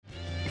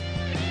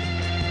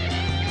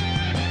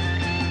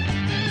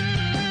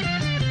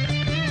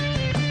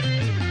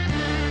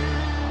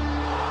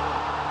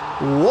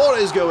What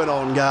is going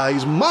on,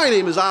 guys? My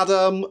name is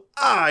Adam,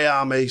 I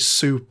am a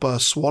Super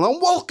Swan, and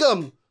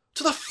welcome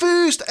to the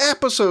first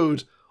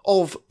episode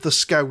of the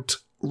Scout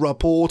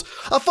Report,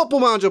 a Football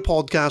Manager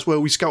podcast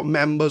where we scout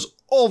members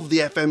of the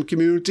FM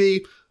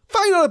community,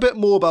 find out a bit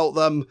more about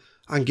them,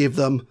 and give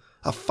them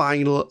a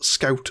final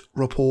Scout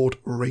Report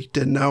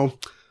rating. Now,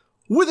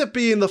 with it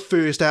being the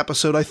first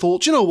episode, I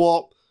thought, you know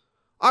what?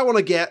 I want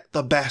to get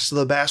the best of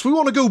the best. We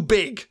want to go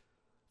big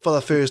for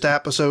the first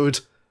episode.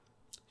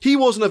 He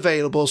wasn't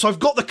available, so I've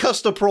got the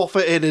Custard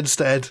Prophet in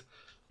instead.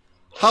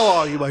 How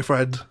are you, my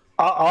friend?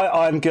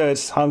 I'm good.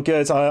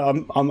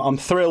 I'm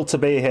thrilled to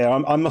be here.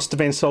 I must have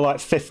been sort of like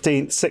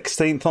 15th,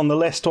 16th on the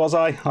list, was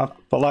I?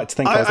 I like to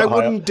think I was I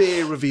wouldn't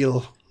dare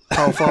reveal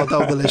how far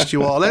down the list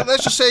you are.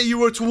 Let's just say you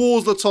were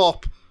towards the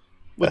top,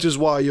 which is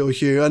why you're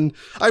here. And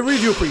I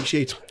really do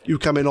appreciate you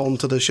coming on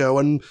to the show.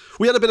 And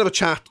we had a bit of a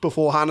chat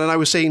beforehand, and I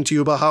was saying to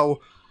you about how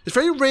it's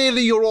very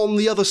rarely you're on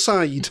the other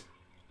side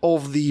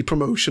of the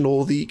promotion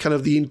or the kind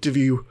of the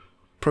interview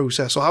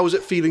process. So how is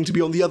it feeling to be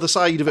on the other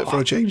side of it for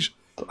a change?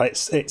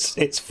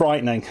 It's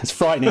frightening. It's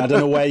frightening. I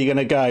don't know where you're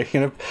going to go. You're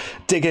going to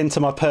dig into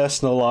my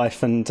personal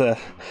life and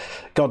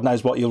God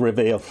knows what you'll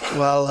reveal.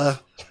 Well,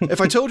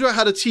 if I told you I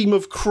had a team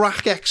of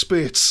crack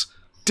experts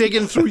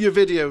digging through your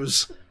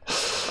videos,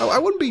 I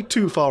wouldn't be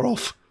too far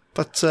off.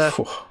 But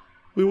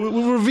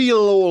we'll reveal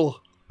all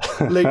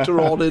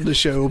later on in the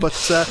show. But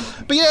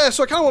yeah,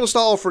 so I kind of want to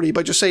start off really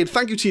by just saying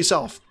thank you to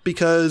yourself,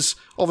 because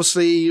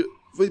obviously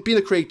with being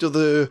a creator of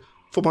the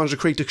Football Manager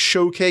Creator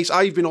Showcase,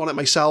 I've been on it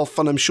myself,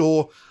 and I'm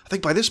sure, I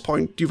think by this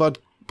point you've had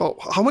about,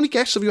 how many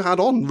guests have you had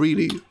on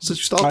really since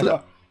you started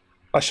it?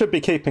 I should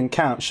be keeping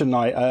count, shouldn't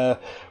I?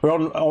 We're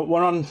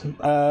on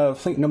I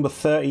think number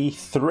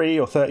 33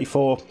 or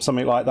 34,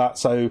 something like that.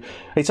 So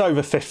it's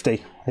over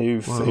 50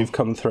 who've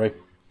come through.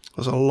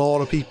 There's a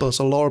lot of people. It's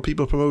a lot of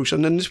people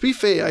promotion. And to be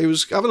fair, I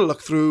was having a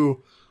look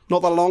through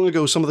not that long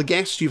ago some of the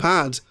guests you've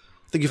had.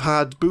 I think you've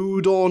had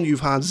Bood on, you've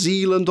had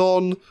Zealand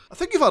on. I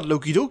think you've had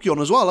Loki Doki on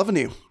as well, haven't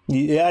you?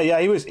 Yeah,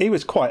 he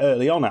was quite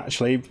early on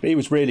actually. He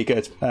was really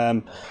good.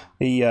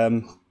 He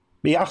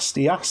asked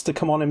to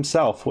come on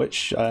himself,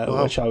 which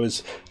I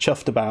was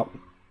chuffed about.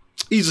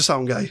 He's a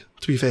sound guy,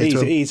 to be fair to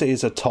him.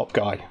 He's a top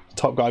guy.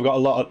 I've got a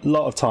lot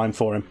of time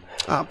for him.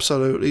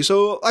 Absolutely.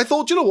 So I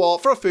thought, you know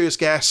what, for a first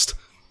guest,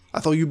 I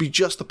thought you'd be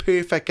just the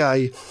perfect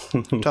guy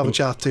to have a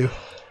chat to.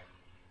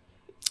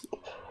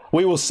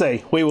 We will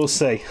see. We will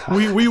see.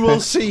 We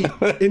will see,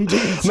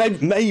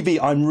 indeed.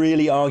 Maybe I'm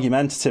really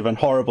argumentative and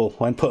horrible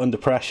when put under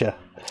pressure.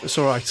 It's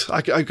all right.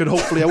 I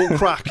won't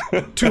crack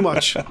too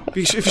much.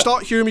 If you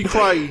start hearing me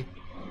cry,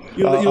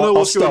 you'll know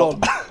what's going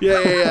on.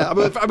 Yeah.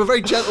 I'm a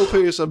very gentle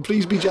person.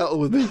 Please be gentle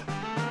with me.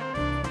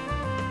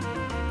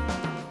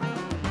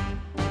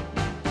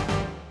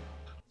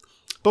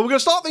 But we're going to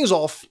start things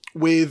off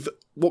with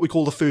what we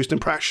call the first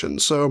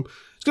impressions. So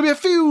it's going to be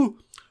a few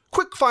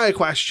quick fire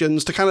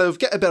questions to kind of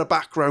get a bit of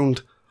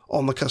background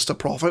on the Custard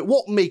Prophet.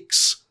 What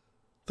makes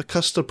the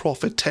Custard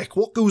Prophet tick?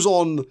 What goes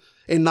on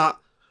in that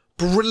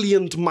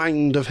brilliant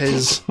mind of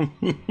his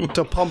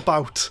to pump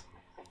out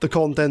the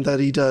content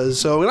that he does?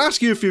 So I'm going to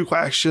ask you a few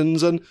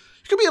questions, and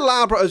you can be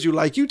elaborate as you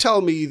like. You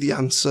tell me the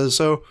answers.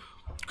 So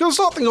I'm going to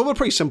start things off with a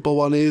pretty simple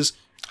one is,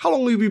 how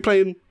long have you been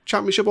playing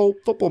Championship or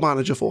Football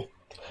Manager for?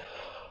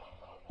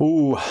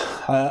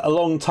 A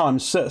long time,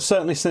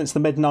 certainly since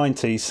the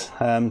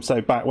mid-90s,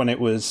 so back when it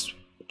was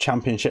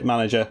Championship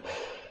Manager.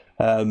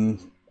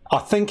 I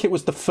think it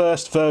was the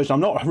first version, I'm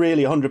not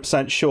really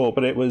 100% sure,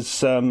 but it was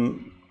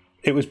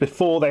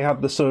before they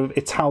had the sort of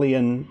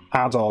Italian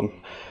add-on.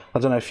 I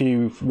don't know if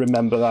you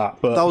remember that.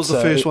 But that was the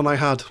first one I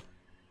had.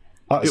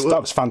 That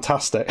was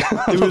fantastic.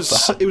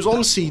 It was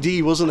on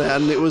CD, wasn't it?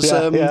 And it was,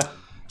 yeah.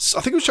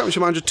 I think it was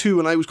Championship Manager 2,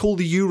 and it was called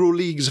the Euro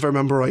Leagues, if I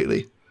remember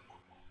rightly.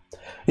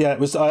 Yeah, it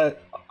was.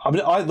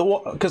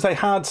 Because they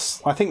had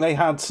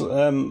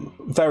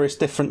various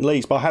different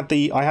leagues, but I had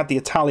the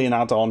Italian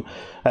add-on,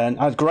 and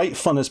I had great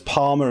fun as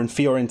Parma and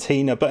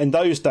Fiorentina. But in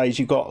those days,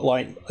 you got,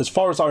 like, as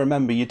far as I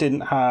remember, you didn't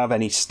have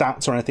any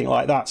stats or anything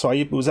like that. So I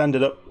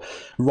ended up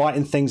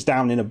writing things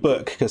down in a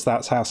book, because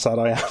that's how sad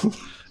I am.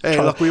 Hey,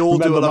 look, we all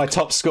do it. My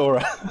top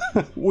scorer.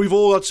 We've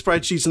all had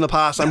spreadsheets in the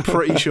past, I'm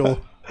pretty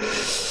sure.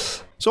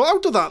 So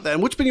out of that,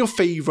 then, which has been your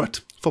favourite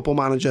Football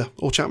Manager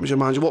or Championship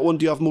Manager? What one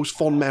do you have most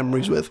fond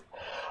memories with?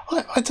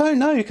 I don't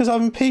know, because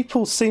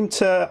people seem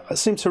to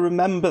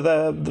remember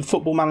the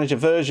Football Manager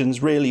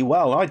versions really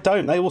well. I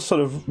don't. They all sort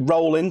of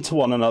roll into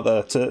one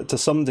another to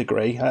some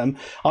degree.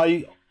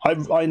 I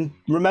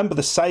remember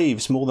the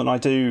saves more than I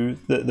do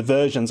the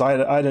versions. I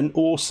had an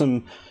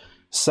awesome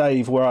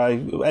save where I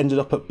ended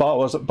up at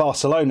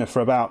Barcelona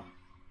for about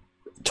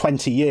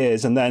 20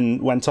 years and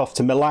then went off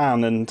to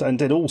Milan and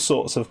did all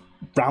sorts of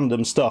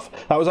random stuff.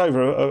 That was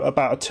over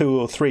about a 2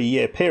 or 3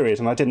 year period,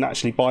 and I didn't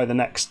actually buy the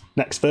next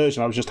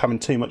version. I was just having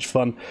too much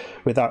fun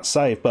with that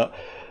save, but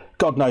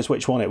God knows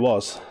which one it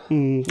was.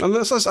 And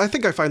I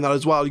think I find that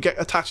as well. You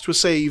get attached to a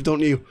save,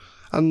 don't you?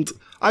 And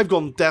I've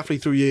gone definitely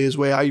through years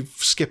where I've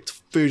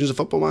skipped versions of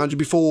Football Manager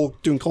before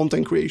doing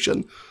content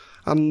creation,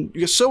 and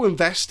you get so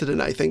invested in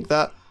it, I think,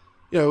 that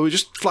it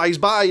just flies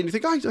by, and you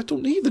think, I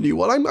don't need the new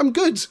one. I'm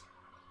good.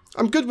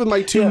 I'm good with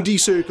my 2D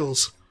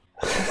circles.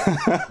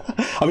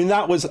 I mean,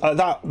 that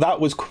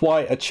was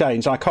quite a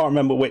change. I can't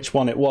remember which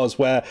one it was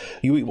where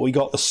we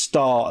got the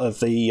start of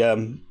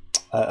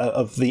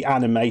the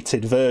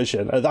animated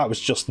version. That was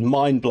just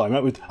mind blowing.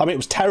 It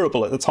was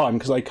terrible at the time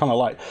because they kind of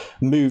like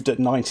moved at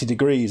 90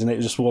 degrees and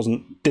it just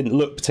didn't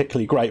look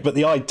particularly great. But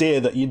the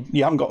idea that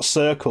you haven't got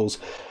circles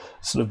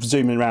sort of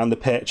zooming around the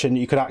pitch and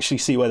you could actually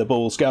see where the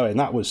ball's going,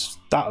 that was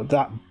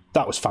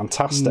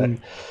fantastic.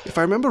 If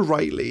I remember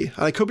rightly,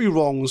 and I could be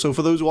wrong, so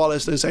for those who are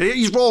listening saying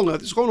he's wrong,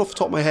 it's going off the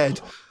top of my head,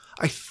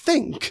 I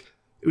think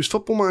it was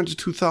Football Manager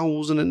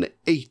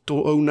 2008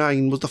 or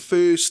 09 was the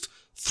first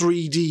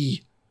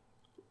 3D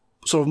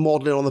sort of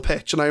modelling on the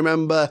pitch, and I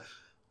remember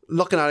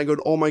looking at it and going,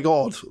 oh my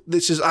god,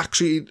 this is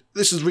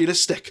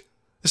realistic.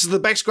 This is the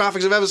best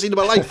graphics I've ever seen in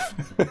my life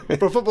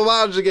for a Football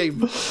Manager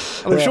game.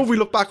 And I'm sure if we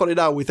look back on it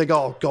now, we think,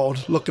 oh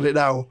god, look at it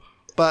now.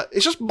 But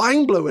it's just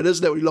mind-blowing,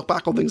 isn't it, when you look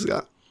back on things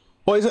like that?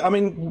 Well, I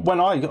mean, when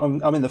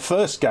I'm in the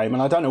first game,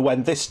 and I don't know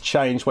when this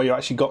changed, where you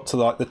actually got to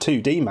like the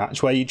 2D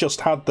match, where you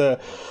just had the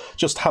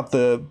sort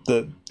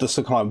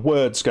of kind of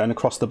words going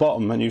across the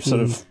bottom, and you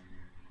sort of,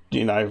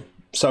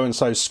 so and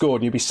so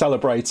scored, and you'd be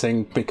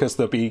celebrating because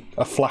there'd be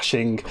a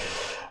flashing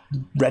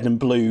red and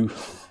blue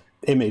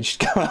image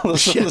going on the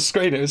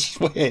screen. It was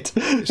just weird.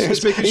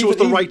 It's making sure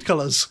it's the right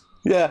colours.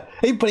 Yeah,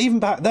 but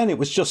even back then, it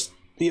was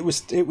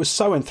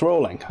so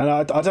enthralling, and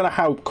I don't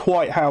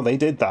know how they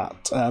did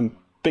that.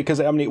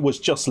 Because it was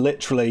just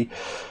literally,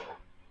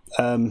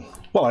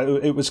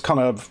 it was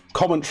kind of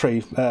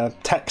commentary,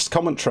 text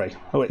commentary,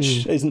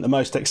 which isn't the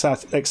most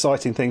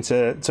exciting thing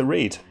to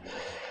read.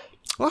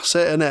 Well, that's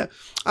it, isn't it?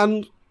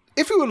 And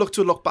if we were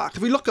to look back,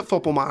 if we look at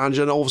Football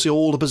Manager and obviously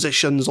all the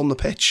positions on the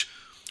pitch,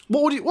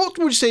 what would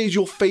you say is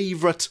your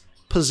favourite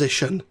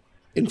position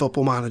in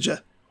Football Manager?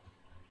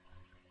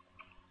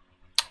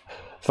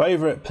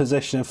 Favourite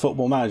position in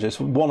Football Manager is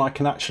one I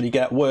can actually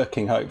get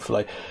working,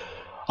 hopefully.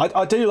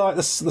 I do like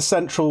the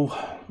central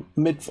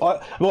mid.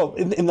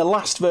 In the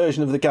last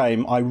version of the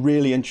game, I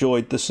really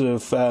enjoyed the sort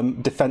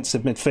of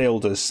defensive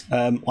midfielders.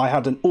 I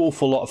had an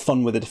awful lot of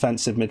fun with the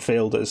defensive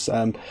midfielders.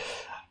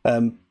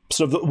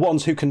 Sort of the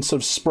ones who can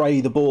sort of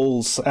spray the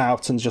balls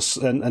out and just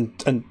and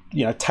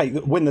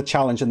win the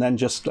challenge and then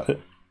just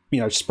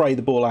spray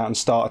the ball out and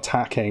start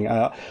attacking.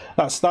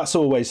 That's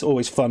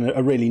always fun.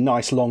 A really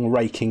nice long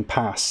raking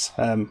pass.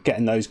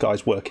 Getting those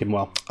guys working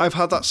well. I've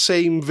had that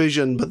same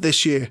vision, but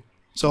this year.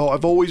 So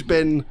I've always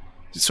been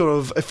sort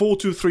of a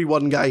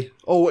 4-2-3-1 guy.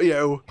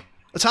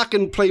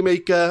 Attacking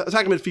playmaker,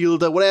 attacking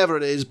midfielder, whatever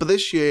it is. But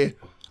this year,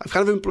 I've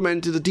kind of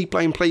implemented a deep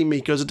line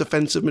playmaker as a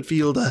defensive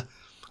midfielder.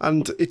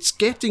 And it's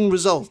getting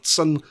results.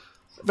 And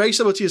very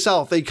similar to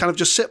yourself, they kind of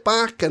just sit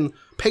back and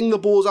ping the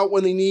balls out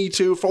when they need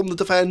to from the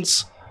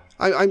defence.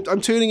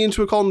 I'm turning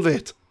into a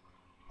convict.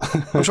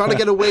 I'm trying to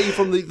get away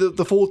from the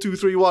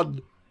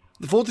 4-2-3-1.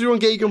 The 4-3-1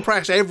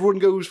 gegenpress everyone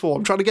goes for.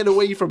 I'm trying to get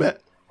away from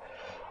it.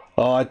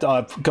 Oh,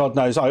 God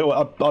knows, I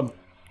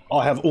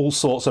have all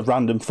sorts of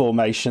random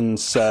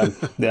formations,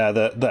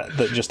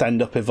 that just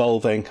end up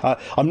evolving.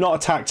 I'm not a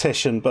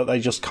tactician, but they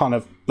just kind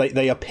of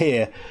they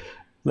appear,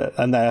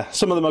 and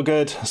some of them are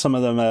good, some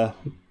of them are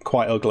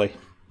quite ugly.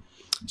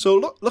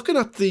 So looking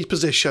at the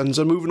positions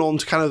and moving on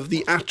to kind of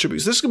the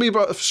attributes, this is going to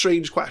be a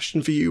strange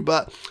question for you,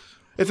 but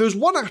if there was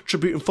one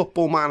attribute in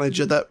Football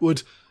Manager that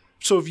would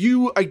sort of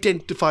you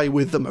identify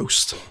with the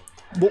most,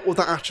 what would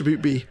that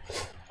attribute be?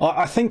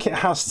 I think it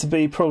has to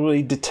be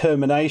probably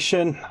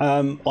determination.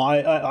 But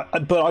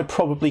I'd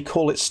probably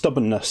call it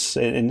stubbornness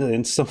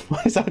in some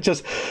ways.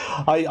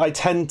 I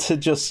tend to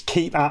just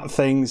keep at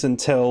things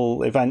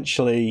until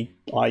eventually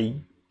I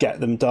get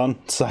them done.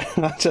 So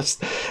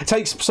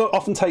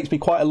often takes me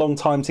quite a long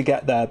time to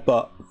get there,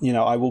 but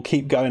I will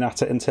keep going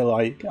at it until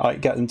I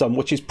get them done,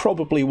 which is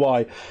probably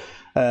why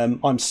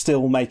I'm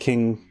still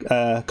making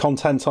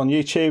content on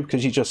YouTube,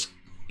 because you just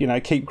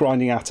keep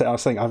grinding at it. I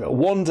was thinking,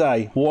 one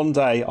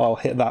day I'll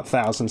hit that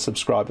 1,000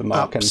 subscriber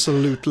mark.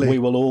 Absolutely. And we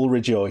will all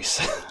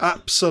rejoice.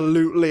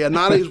 Absolutely. And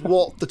that is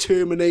what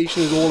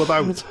determination is all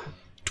about.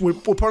 We're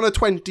putting a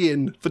 20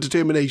 in for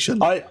determination.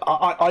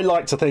 I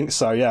like to think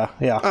so, yeah.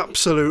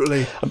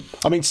 Absolutely.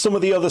 I mean, some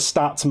of the other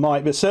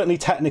stats but certainly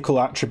technical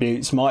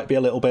attributes might be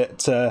a little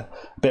bit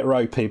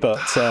ropey,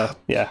 but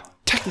yeah.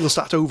 Technical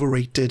stats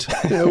overrated.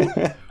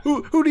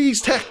 Who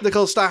needs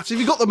technical stats? If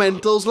you've got the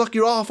mentals, look,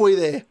 you're halfway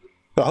there.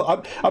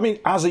 I mean,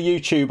 as a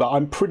YouTuber,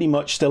 I'm pretty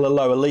much still a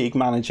lower league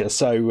manager,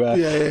 so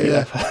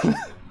yeah.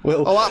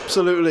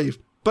 Absolutely.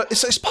 But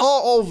it's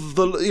part of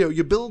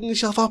you're building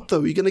yourself up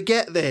though. You're going to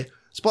get there.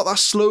 It's about that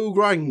slow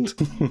grind.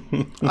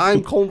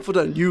 I'm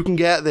confident you can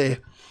get there.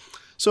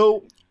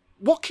 So,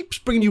 what keeps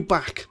bringing you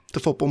back to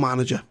Football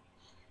Manager?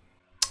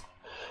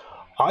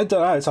 I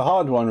don't know. It's a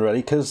hard one,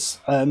 really, because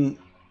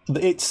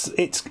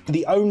it's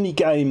the only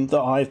game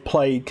that I've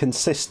played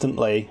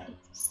consistently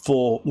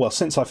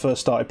since I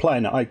first started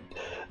playing it.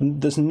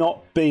 There's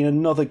not been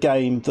another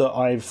game that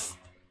I've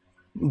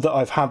that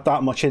I've had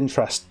that much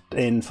interest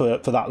in for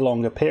that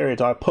longer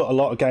period. I put a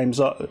lot of games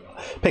up,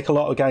 pick a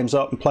lot of games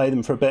up and play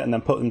them for a bit and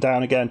then put them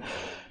down again.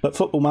 But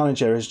Football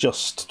Manager it's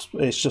just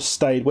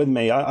stayed with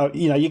me.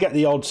 You get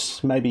the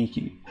odds,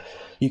 maybe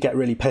you get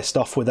really pissed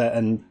off with it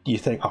and you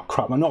think, oh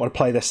crap, I'm not going to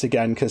play this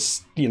again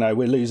because,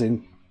 we're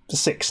losing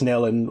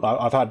 6-0 and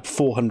I've had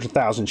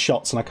 400,000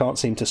 shots and I can't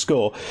seem to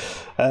score.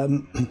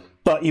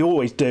 But you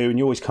always do, and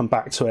you always come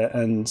back to it,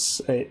 and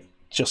it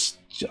just,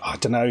 I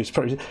don't know,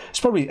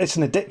 it's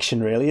an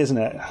addiction really, isn't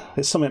it?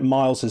 It's something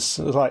Miles is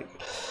like,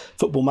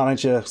 Football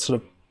Manager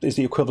sort of is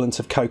the equivalent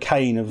of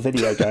cocaine of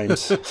video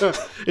games.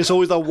 It's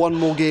always that one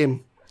more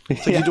game.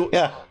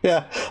 Yeah.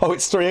 Oh,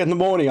 it's 3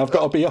 a.m. I've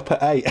got to be up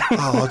at 8.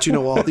 Oh, do you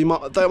know what? The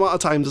amount of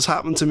times it's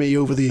happened to me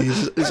over the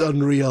years is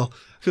unreal.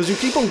 Because you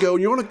keep on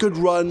going, you're on a good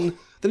run,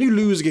 then you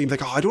lose a game.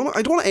 Like, I don't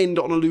want to end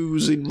on a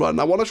losing run.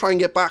 I want to try and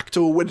get back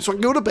to a win, so I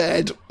can go to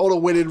bed on a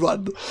winning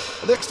run.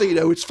 The next thing you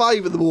know, it's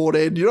 5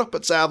 a.m. You're up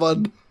at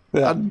 7,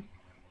 and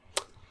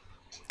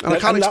I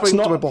can't explain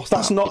to my boss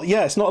that's not.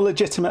 Yeah, it's not a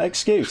legitimate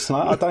excuse.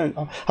 I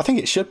think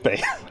it should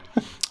be.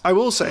 I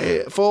will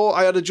say,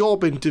 I had a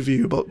job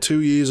interview about 2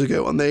 years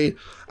ago, and they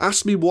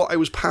asked me what I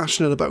was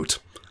passionate about.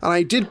 And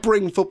I did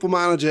bring Football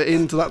Manager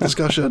into that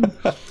discussion.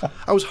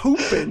 I was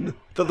hoping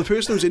that the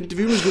person who was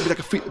interviewing was going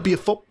to be a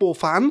football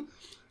fan.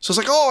 So it's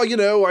like,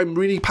 I'm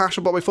really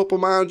passionate about my Football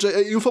Manager.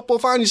 Are you a football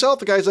fan yourself?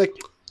 The guy's like,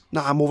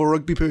 nah, I'm more of a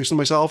rugby person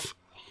myself.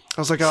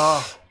 I was like,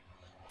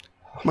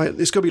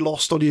 it's going to be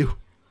lost on you.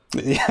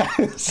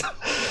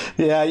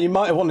 Yeah, you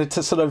might have wanted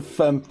to sort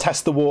of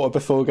test the water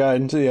before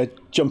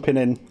jumping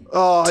in.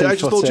 Oh, I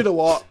just thought, you know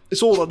what?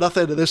 It's all or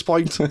nothing at this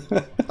point.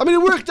 I mean,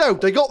 it worked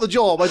out. I got the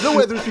job. I don't know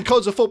whether it's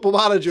because of Football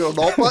Manager or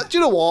not, but do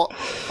you know what?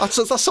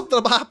 That's something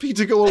I'm happy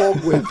to go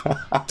along with,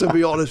 to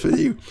be honest with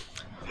you.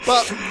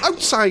 But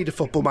outside of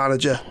Football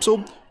Manager,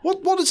 so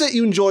what is it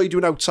you enjoy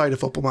doing outside of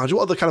Football Manager?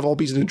 What other kind of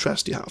hobbies and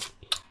interests do you have?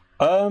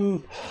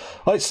 The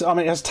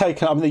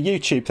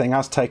YouTube thing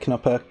has taken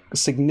up a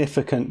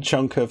significant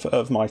chunk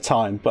of my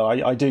time, but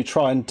I do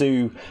try and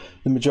do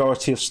the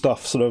majority of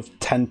stuff sort of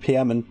 10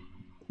 p.m.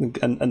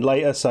 and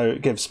later, so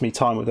it gives me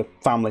time with the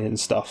family and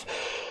stuff.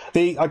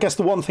 I guess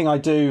the one thing I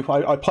do,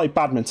 I play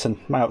badminton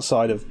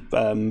outside of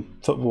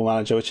Football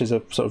Manager, which is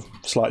a sort of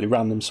slightly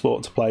random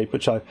sport to play,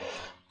 which I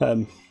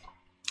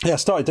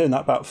started doing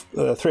that about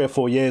 3 or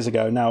 4 years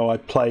ago. Now I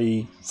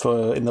play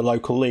in the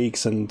local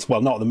leagues, and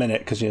well, not at the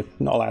minute because you're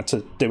not allowed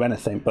to do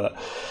anything. But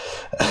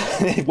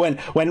when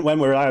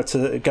we're allowed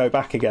to go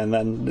back again,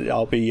 then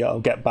I'll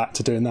get back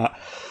to doing that.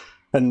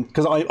 And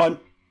because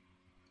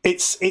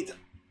it's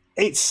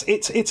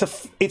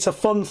a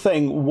fun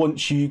thing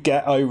once you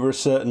get over a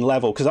certain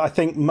level. Because I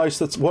think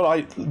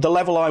the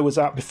level I was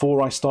at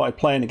before I started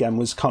playing again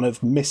was kind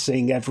of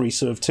missing every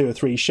sort of 2 or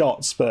 3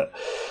 shots, but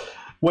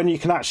when you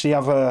can actually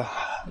have a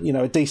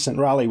decent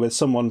rally with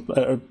someone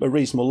at a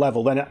reasonable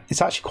level, then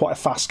it's actually quite a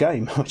fast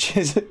game, which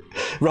is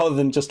rather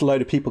than just a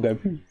load of people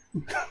going.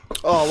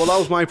 Oh, well, that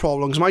was my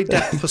problem, because my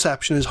depth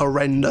perception is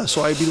horrendous.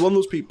 So I'd be one of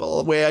those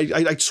people where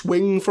I'd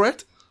swing for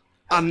it,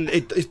 and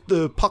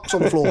the puck's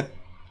on the floor.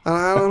 And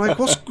I'm like,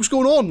 what's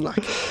going on?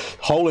 Like,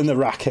 hole in the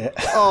racket.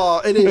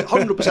 Oh, it is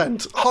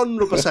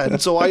 100%.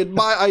 So I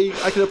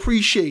can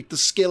appreciate the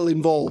skill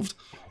involved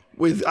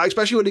with,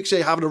 especially when you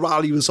say having a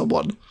rally with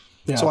someone.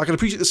 Yeah. So I can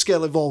appreciate the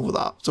skill involved with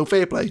that. So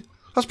fair play.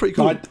 That's pretty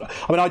cool.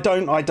 I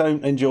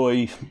don't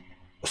enjoy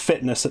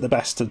fitness at the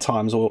best of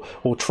times, or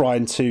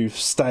trying to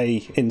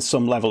stay in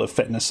some level of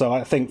fitness. So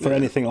I think for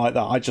anything like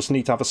that, I just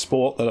need to have a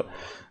sport that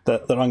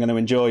I'm going to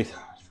enjoy.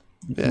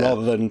 Yeah.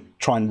 Rather than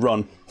try and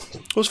run.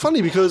 Well, it's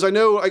funny because I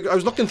know I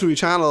was looking through your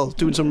channel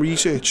doing some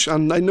research,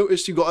 and I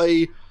noticed you got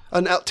a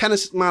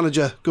tennis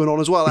manager going on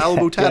as well,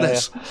 elbow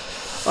tennis.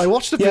 Yeah. I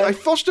watched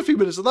a few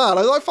minutes of that.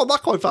 I found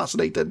that quite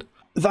fascinating.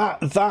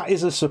 That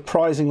is a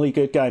surprisingly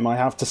good game, I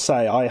have to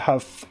say.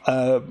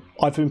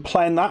 I've been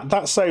playing that.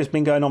 That series has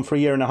been going on for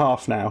 1.5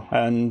 years now,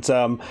 and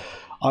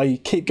I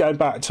keep going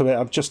back to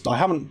it. I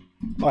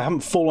haven't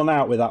fallen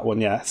out with that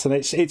one yet, and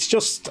it's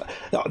just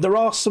there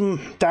are some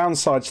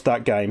downsides to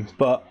that game,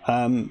 but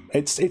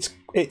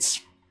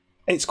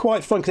it's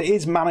quite fun because it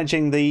is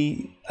managing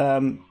the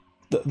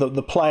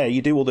player.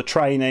 You do all the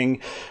training,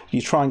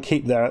 you try and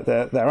keep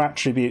their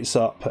attributes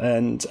up,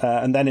 and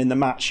then in the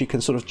match you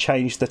can sort of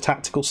change the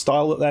tactical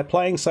style that they're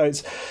playing. So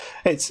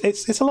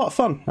it's a lot of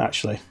fun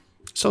actually.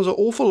 Sounds an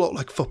awful lot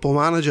like Football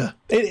Manager.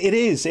 It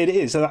is,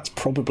 and that's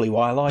probably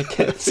why I like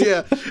it.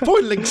 Yeah,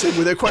 probably links in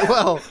with it quite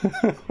well.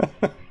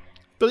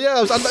 But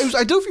yeah, I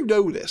don't know if you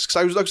know this, because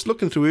I was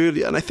looking through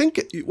earlier, and I think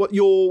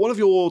one of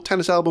your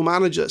Tennis Elbow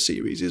Manager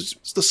series is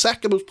the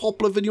second most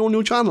popular video on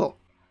your channel.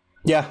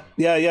 Yeah.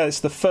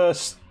 It's the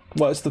first.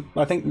 Well,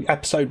 I think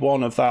episode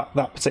 1 of that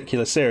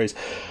particular series.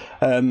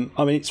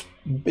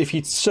 If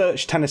you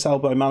search Tennis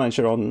Elbow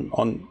Manager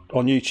on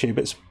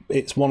YouTube,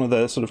 it's one of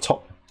the sort of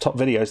top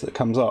videos that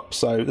comes up.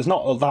 So there's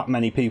not that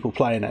many people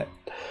playing it.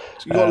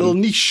 So you got a little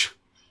niche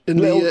in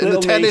the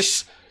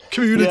tennis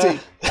community.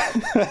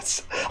 Yeah.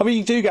 I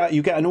mean, you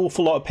get an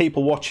awful lot of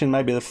people watching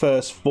maybe the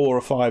first 4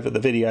 or 5 of the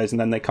videos, and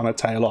then they kind of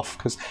tail off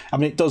because I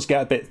mean it does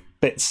get a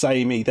bit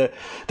samey. That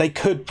they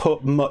could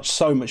put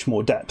so much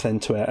more depth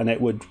into it, and it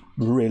would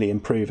really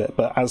improve it.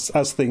 But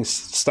as things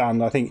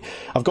stand, I think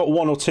I've got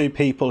 1 or 2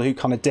 people who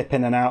kind of dip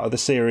in and out of the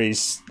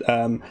series,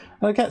 and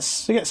it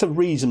gets a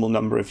reasonable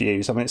number of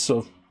views. I mean, it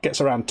sort of gets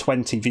around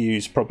 20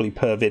 views probably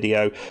per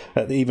video,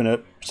 even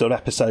at sort of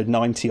episode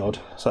 90 odd.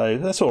 So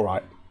that's all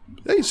right.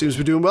 Hey, you seem to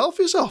be doing well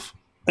for yourself.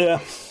 Yeah.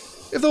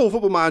 If the whole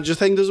Football Manager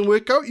thing doesn't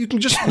work out, you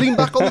can just lean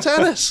back on the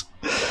tennis.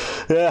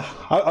 Yeah,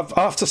 I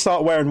have to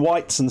start wearing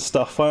whites and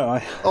stuff, won't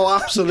I? Oh,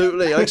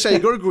 absolutely. Like I say, you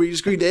got a green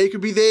screen there. You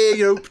could be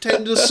there,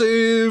 pretend to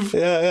serve.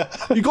 Yeah.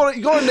 You got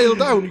to nail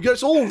down.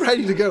 It's all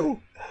ready to go.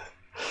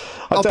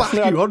 I'll back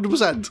you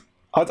 100%.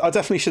 I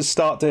definitely should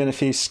start doing a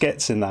few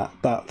skits in that.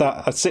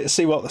 I'd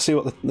see what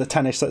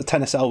the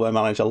tennis elbow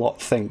manager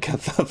lot think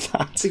of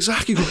that.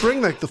 Exactly. You could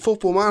bring the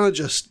Football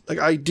Manager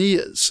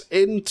ideas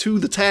into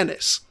the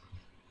tennis.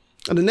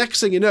 And the next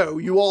thing you know,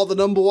 you are the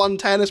number 1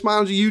 tennis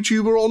manager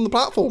YouTuber on the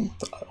platform.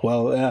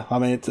 Well, yeah. I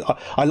mean,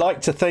 I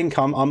like to think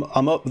I'm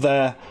up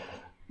there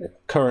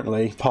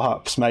currently.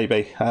 Perhaps,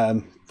 maybe.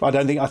 I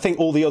think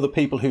all the other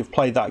people who've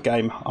played that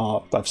game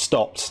have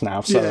stopped now.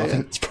 So I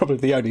think it's probably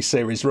the only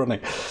series running.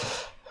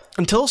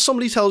 Until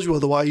somebody tells you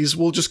otherwise,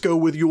 we'll just go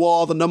with you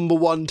are the number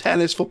 1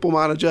 tennis football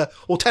manager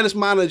or tennis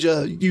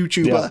manager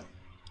YouTuber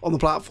on the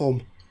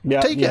platform.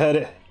 Yeah, heard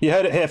it. You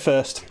heard it here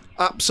first.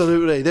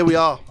 Absolutely. There we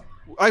are.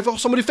 I've got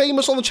somebody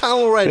famous on the channel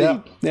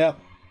already. Yeah.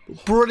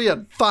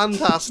 Brilliant.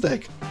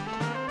 Fantastic.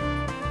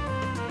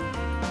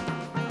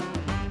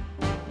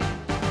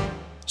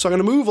 So I'm going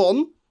to move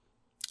on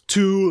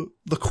to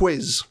the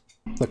quiz.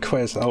 The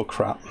quiz. Oh,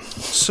 crap.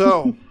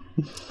 So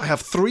I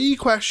have 3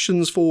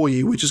 questions for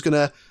you, which is going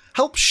to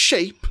help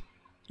shape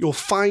your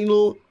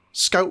final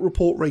Scout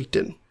Report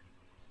rating.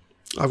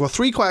 I've got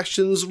 3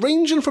 questions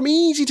ranging from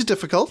easy to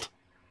difficult.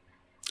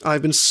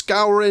 I've been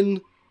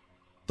scouring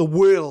the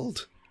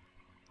world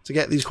to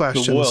get these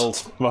questions. The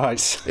world,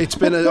 right. It's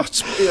been been in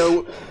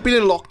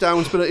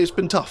lockdown, it's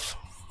been tough.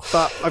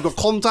 But I've got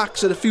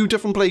contacts in a few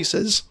different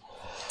places.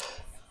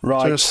 Right.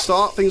 So I'm going to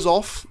start things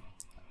off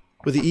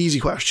with the easy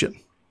question.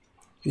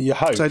 You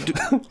hope. So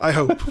I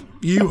hope.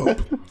 You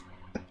hope.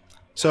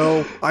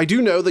 So I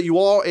do know that you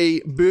are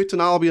a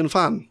Burton Albion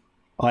fan.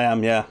 I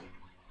am, yeah.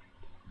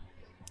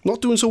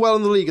 Not doing so well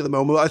in the league at the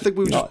moment. I think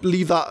we'll just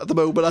leave that at the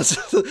moment as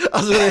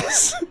it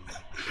is.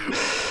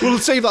 We'll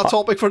save that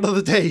topic for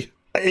another day.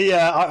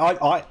 Yeah,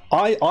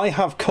 I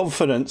have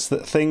confidence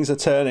that things are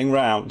turning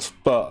round,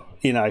 but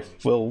we'll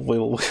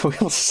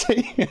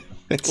see.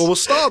 Well, we'll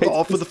start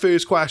off with the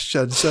first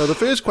question. So the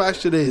first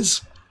question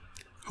is,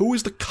 who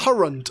is the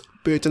current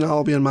Burton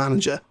Albion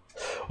manager?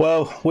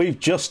 Well, we've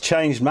just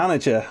changed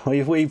manager.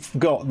 We've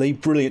got the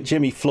brilliant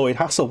Jimmy Floyd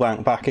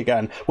Hasselbank back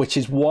again, which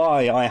is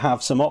why I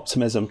have some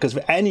optimism. Because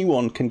if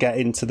anyone can get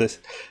the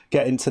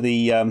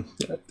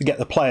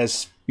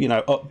players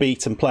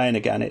upbeat and playing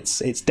again,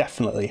 it's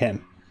definitely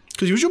him.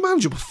 Because he was your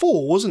manager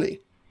before, wasn't he?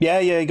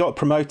 Yeah, he got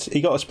promoted.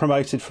 He got us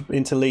promoted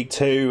into League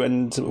 2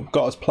 and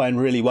got us playing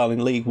really well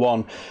in League 1.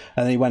 And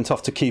then he went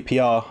off to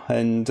QPR,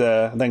 and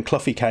then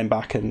Cloughie came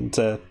back and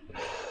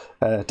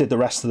did the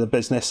rest of the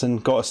business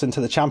and got us into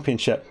the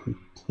Championship.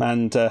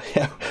 And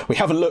we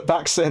haven't looked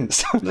back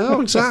since. No,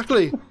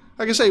 exactly.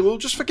 Like I say, we'll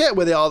just forget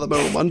where they are at the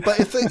moment. But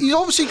he's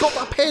obviously got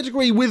that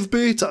pedigree with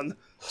Burton.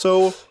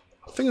 So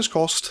fingers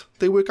crossed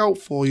they work out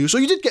for you. So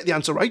you did get the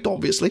answer right,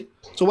 obviously.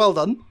 So well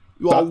done.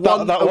 You are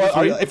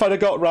if I'd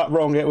have got that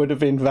wrong, it would have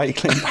been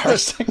vaguely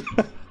embarrassing.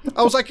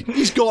 I was like,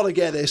 he's got to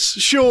get this.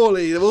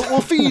 Surely.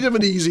 We'll feed him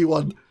an easy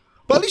one.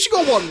 But at least you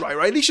got one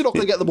right? At least you're not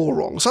going to get them all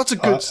wrong. So that's a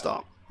good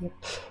start.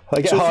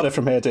 They get harder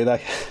from here, do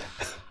they?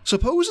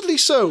 Supposedly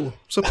so.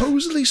 So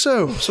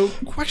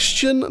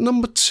question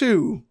number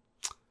 2.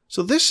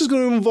 So this is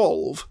going to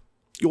involve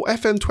your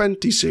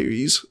FM20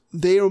 series,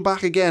 There and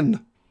Back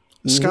Again,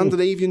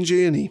 Scandinavian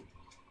Journey.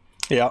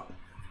 Yeah.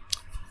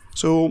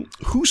 So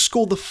who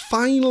scored the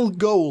final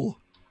goal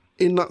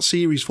in that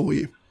series for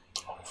you?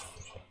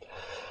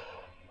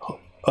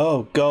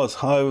 Oh, God.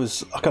 I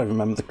can't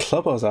remember the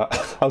club I was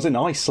at. I was in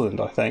Iceland,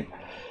 I think.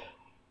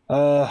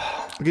 I'll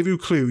give you a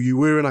clue. You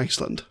were in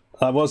Iceland.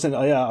 I was in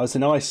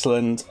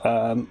Iceland,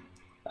 and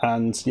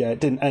it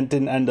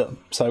didn't end up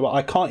so well.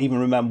 I can't even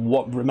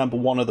remember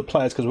one of the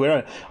players because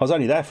I was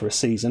only there for a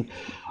season.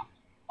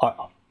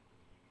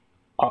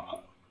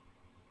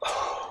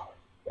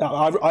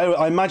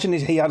 I imagine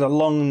he had a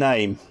long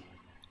name.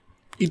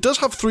 He does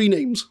have 3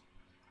 names.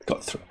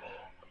 Got 3.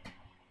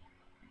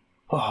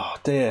 Oh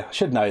dear, I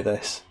should know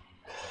this.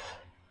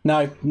 No,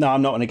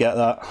 I'm not going to get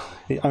that.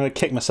 I'm going to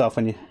kick myself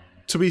when you.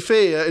 To be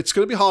fair, it's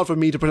going to be hard for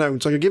me to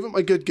pronounce. I'm going to give it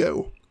my good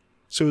go.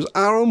 So it was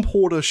Aaron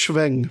Porter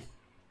Schweng.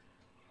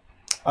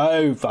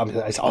 Oh, I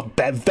mean,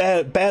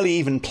 barely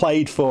even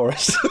played for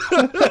us.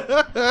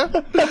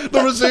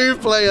 The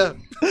reserve player.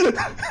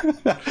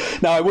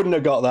 No, I wouldn't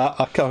have got that.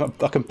 I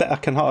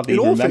can hardly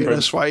even remember. In all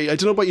fairness, right, I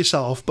don't know about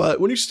yourself, but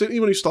when you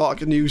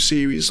start a new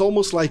series, it's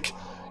almost like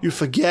you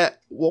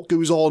forget what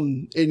goes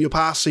on in your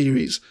past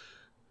series.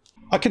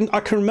 I can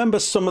remember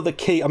some of the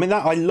key. I mean,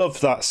 I love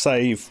that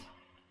save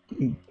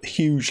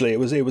hugely. It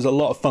was a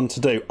lot of fun to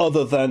do.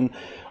 Other than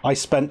I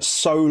spent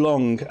so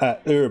long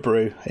at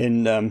Örebro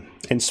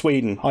in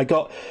Sweden. I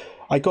got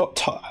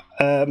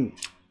the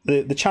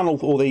channel,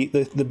 or the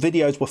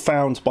videos were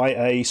found by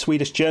a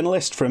Swedish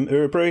journalist from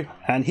Örebro,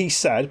 and he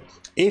said,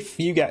 if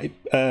you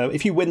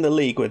win the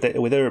league with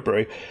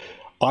Örebro,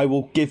 I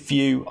will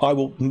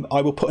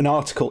put an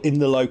article in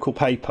the local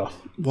paper.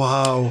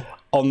 Wow.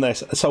 On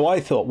this. So I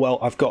thought, well,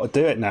 I've got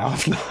to do it now.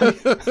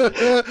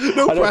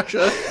 No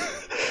pressure.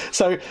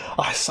 So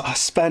I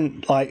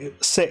spent like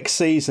 6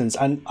 seasons,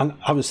 and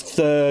I was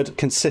third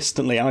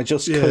consistently, and I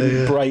just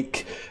couldn't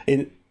break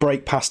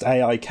past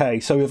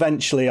AIK. So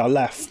eventually I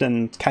left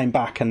and came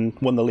back and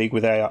won the league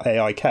with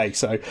AIK.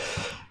 So I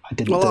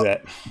didn't do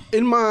it.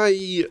 In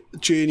my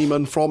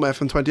journeyman from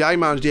FM20, I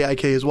managed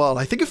AIK as well.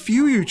 I think a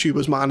few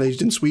YouTubers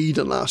managed in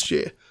Sweden last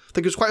year. I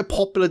think it was quite a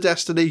popular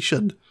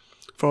destination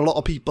for a lot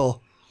of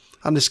people.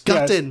 And it's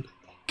gutting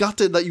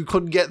that you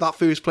couldn't get that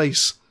first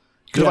place.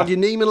 You could have had your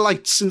name in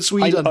lights in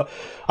Sweden.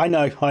 I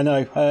know.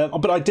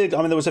 But I did.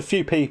 I mean, there was a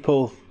few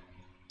people,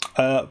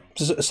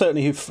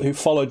 certainly who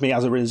followed me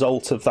as a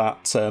result of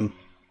that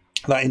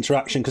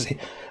interaction. Because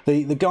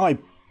the guy,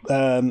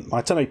 I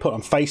don't know, he put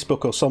on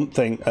Facebook or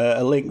something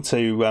a link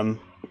to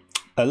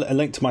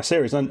my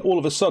series, and all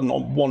of a sudden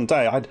on one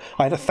day I had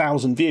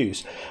 1,000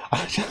 views.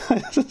 I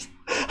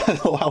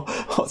thought, wow,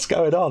 what's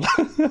going on?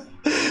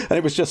 And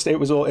it was this,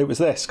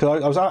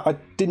 because I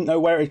didn't know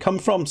where it had come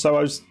from, so I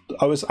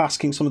was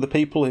asking some of the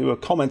people who were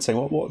commenting,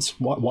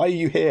 why are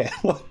you here?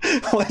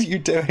 What are you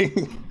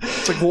doing?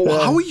 It's like,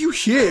 well, how are you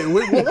here?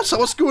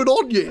 What's going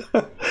on here?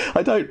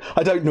 I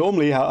don't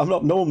normally. I'm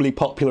not normally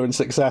popular and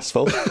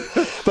successful.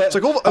 But it's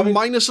like a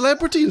minor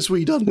celebrity in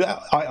Sweden.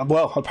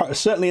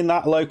 Certainly in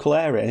that local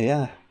area,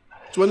 yeah.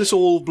 So when this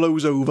all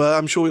blows over,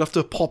 I'm sure you'll have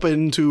to pop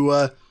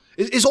into.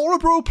 Is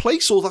Örebro a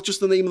place, or is that just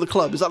the name of the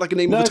club? Is that like the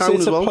name of the town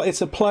as well?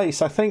 It's a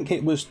place. I think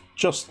it was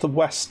just the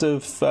west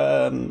of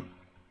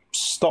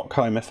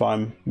Stockholm, if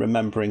I'm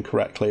remembering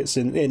correctly. It's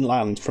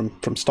inland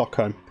from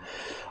Stockholm.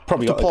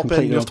 Probably got pop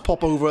in. You have to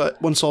pop over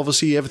once,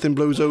 obviously, everything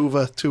blows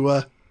over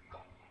to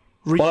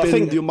reap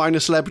in your minor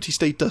celebrity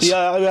status.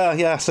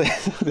 Yeah. So,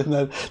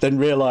 then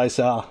realise,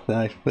 no,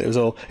 it was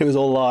all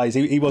lies.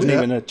 He wasn't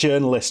even a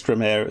journalist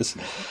from here. It was.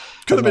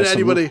 Could have been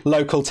anybody.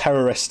 Local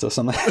terrorist or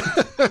something.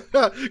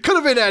 Could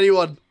have been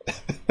anyone.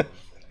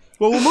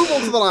 Well, we'll move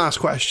on to the last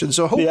question.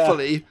 So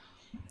hopefully,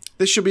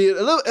 this should be a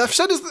little.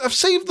 I've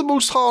saved the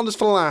most hardest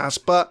for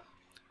last, but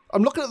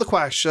I'm looking at the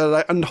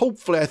question, and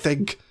hopefully, I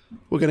think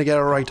we're going to get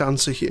a right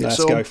answer here.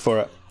 Let's go for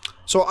it.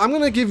 So I'm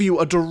going to give you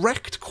a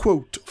direct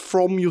quote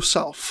from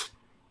yourself.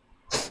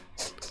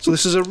 So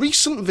this is a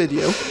recent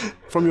video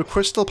from your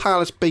Crystal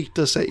Palace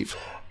beta save.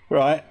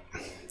 Right.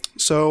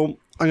 So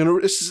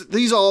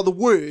these are the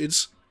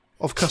words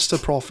of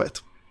Custard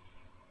Prophet.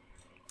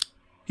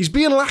 He's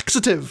being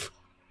laxative.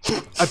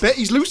 I bet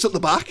he's loose at the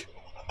back.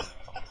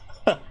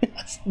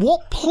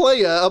 What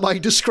player am I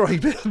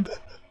describing?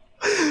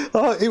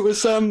 Oh, it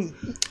was one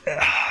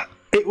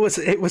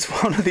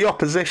of the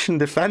opposition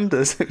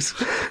defenders. Was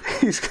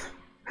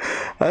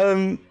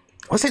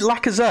it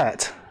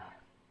Lacazette?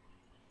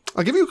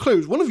 I'll give you a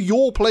clue. One of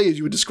your players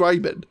you were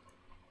describing.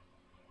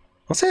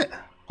 Was it?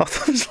 I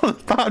thought it was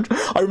not bad.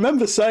 I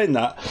remember saying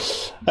that.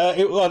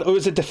 It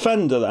was a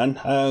defender then.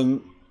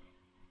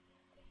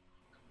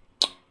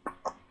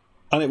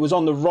 And it was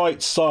on the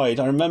right side.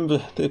 I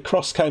remember the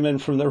cross came in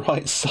from the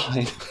right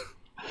side.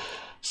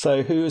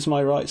 So who was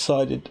my right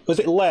sided? Was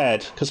it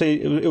Laird? Because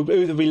it would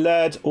either be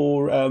Laird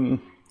or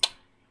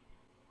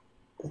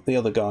the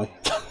other guy.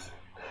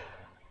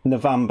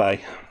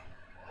 Navambe.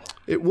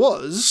 It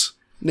was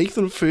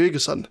Nathan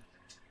Ferguson.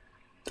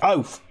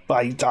 Oh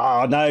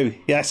no!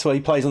 Yes, well,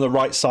 he plays on the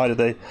right side of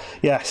the.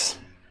 Yes.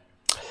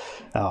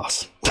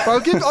 Arse. I'll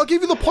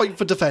give you the point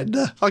for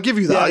defender. I'll give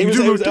you that.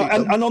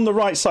 Yeah, and on the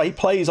right side, he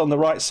plays on the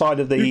right side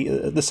of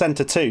the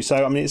centre too.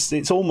 So I mean,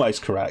 it's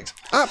almost correct.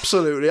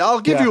 Absolutely, I'll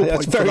give you a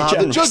point for that.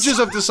 Generous. The judges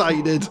have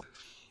decided.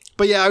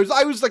 But yeah, I was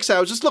like I said, I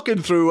was just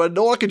looking through, and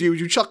all I could do was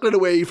you chuckling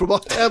away from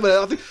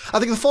whatever. I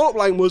think the follow-up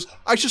line was,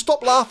 I should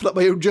stop laughing at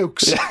my own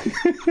jokes.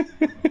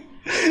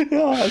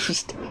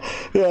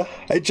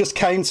 It just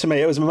came to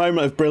me. It was a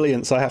moment of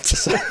brilliance, I have to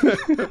say.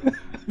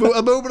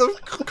 A moment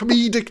of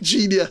comedic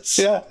genius.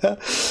 Yeah.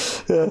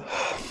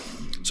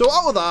 So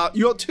out of that,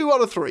 you got 2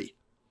 out of 3,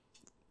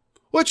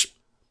 which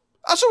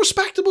that's a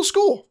respectable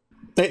score.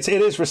 It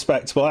is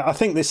respectable. I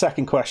think the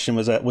second question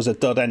was a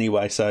dud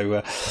anyway.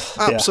 So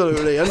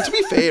absolutely, and to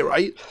be fair,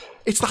 right,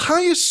 it's the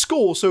highest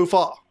score so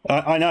far.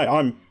 I know.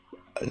 I'm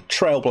a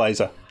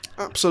trailblazer.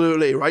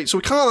 Absolutely, right. So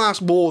we can't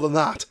ask more than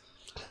that.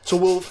 So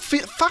we'll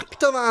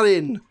factor that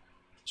in.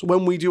 So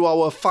when we do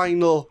our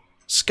final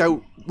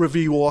scout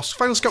review or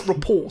final scout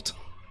report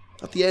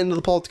at the end of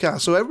the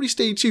podcast, so everybody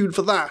stay tuned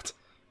for that.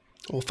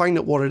 We'll find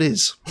out what it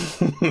is.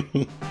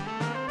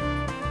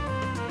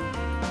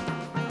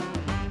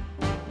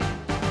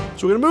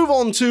 So we're going to move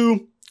on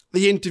to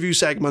the interview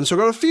segment. So I've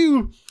got a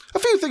few a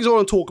few things I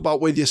want to talk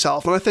about with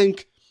yourself. And I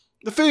think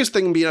the first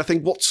thing being, I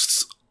think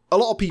what's a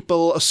lot of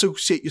people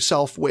associate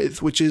yourself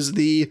with, which is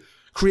the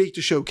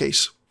creator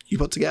showcase you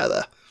put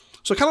together.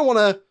 So I kind of want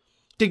to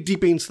dig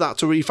deep into that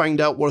to really find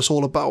out what it's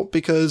all about,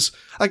 because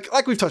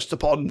like we've touched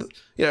upon,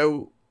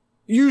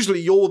 usually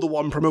you're the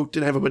one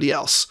promoting everybody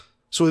else.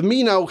 So with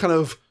me now kind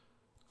of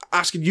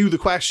asking you the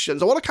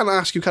questions, I want to kind of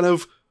ask you kind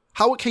of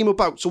how it came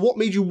about. So what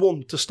made you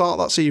want to start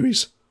that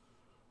series?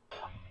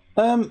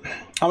 I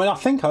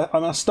think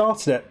I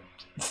started it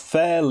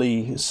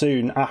fairly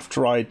soon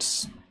after I'd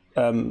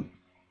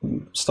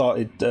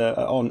started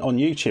on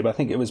YouTube. I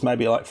think it was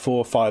maybe like 4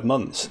 or 5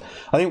 months.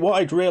 I think what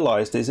I'd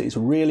realised is it's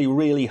really,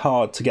 really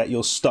hard to get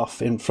your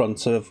stuff in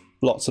front of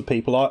lots of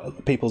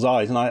people's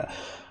eyes, and I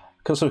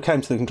sort of came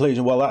to the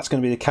conclusion, well, that's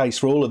going to be the case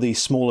for all of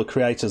these smaller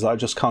creators that I've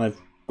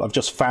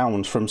just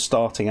found from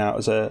starting out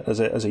as a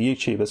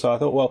YouTuber. So I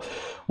thought, well,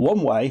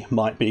 one way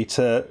might be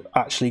to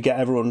actually get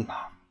everyone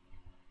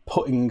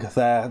putting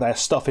their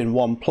stuff in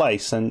one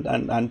place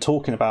and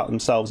talking about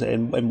themselves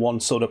in one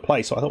sort of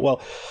place. So I thought,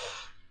 well,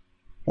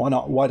 why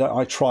not? Why don't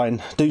I try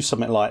and do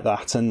something like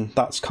that? And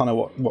that's kind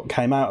of what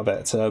came out of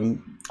it.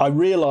 I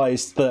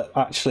realised that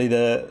actually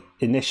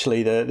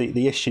initially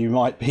the issue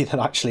might be that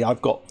actually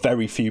I've got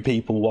very few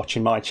people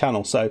watching my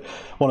channel. So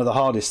one of the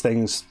hardest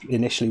things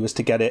initially was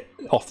to get it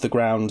off the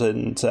ground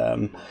and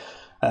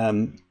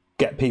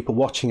get people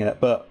watching it.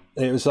 But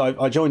it was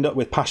I joined up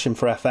with Passion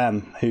for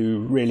FM,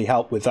 who really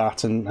helped with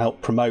that and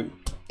helped promote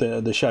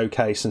the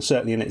showcase, and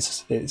certainly in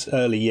its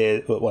early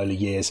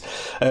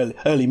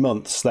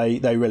months,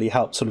 they really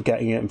helped sort of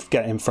get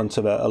in front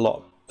of a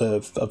lot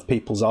of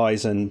people's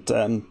eyes, and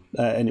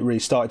it really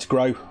started to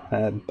grow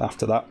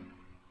after that.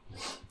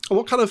 And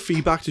what kind of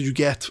feedback did you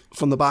get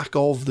from the back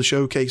of the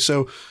showcase?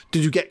 So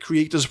did you get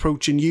creators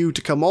approaching you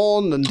to come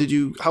on, and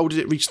how did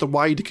it reach the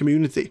wider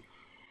community?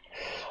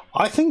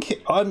 I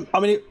think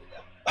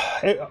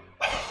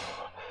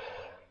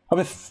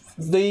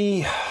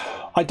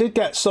I did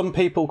get some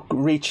people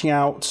reaching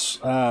out.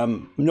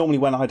 Normally,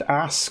 when I'd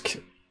ask,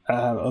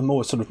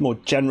 more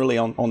generally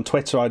on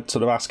Twitter, I'd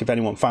sort of ask if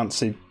anyone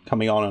fancied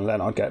coming on, and then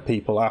I'd get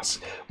people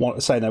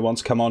saying they want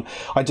to come on.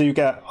 I do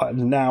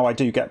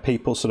get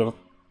people sort of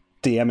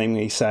DMing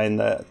me saying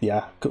that,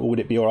 yeah, would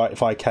it be all right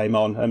if I came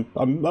on?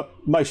 And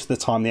most of the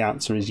time, the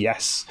answer is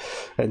yes.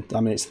 And I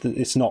mean,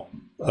 it's not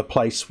a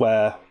place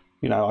where,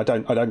 I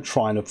don't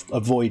try and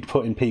avoid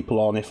putting people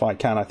on if I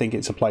can. I think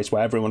it's a place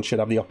where everyone should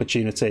have the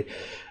opportunity,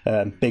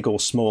 big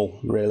or small,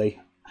 really.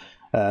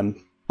 I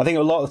think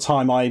a lot of the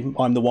time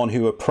I'm the one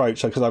who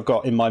approach, because I've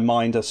got in my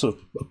mind a sort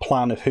of a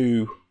plan of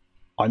who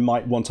I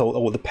might want to,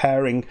 or the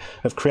pairing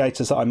of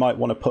creators that I might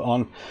want to put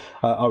on.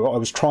 I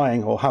was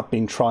trying, or have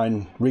been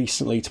trying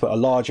recently, to put a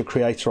larger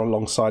creator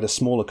alongside a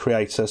smaller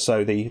creator,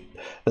 so the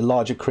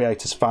larger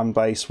creator's fan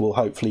base will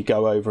hopefully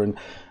go over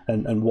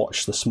and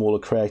watch the smaller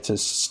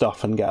creators'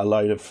 stuff and get a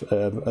load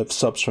of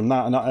subs from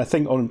that. And I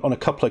think on a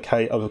couple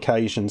of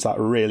occasions that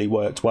really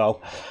worked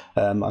well.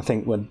 I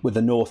think with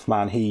the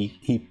Northman,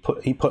 he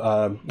put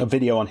a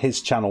video on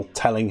his channel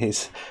telling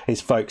his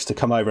folks to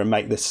come over and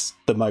make this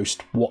the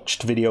most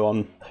watched video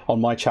on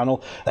my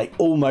channel. They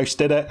almost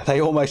did it.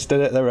 They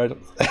were,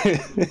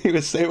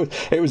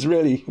 it was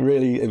really,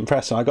 really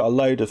impressive. I got a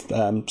load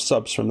of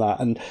subs from that,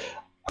 and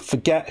I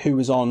forget who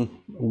was on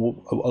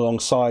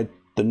alongside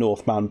the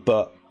Northman,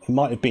 but it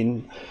might have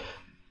been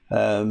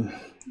no,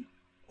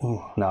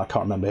 I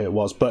can't remember who it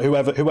was, but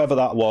whoever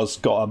that was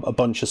got a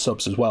bunch of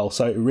subs as well,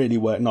 so it really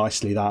worked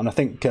nicely, that. And I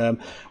think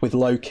with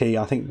Loki,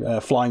 I think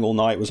Flying All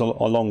Night was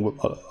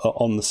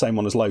on the same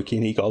one as Loki,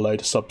 and he got a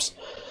load of subs.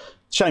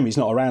 Shame he's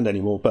not around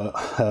anymore, but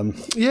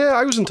yeah,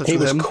 I was in touch with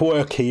him. He was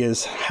quirky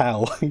as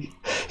hell.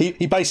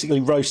 He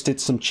basically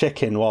roasted some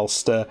chicken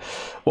whilst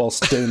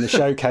doing the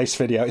showcase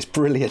video. It's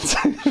brilliant.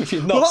 If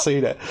you've not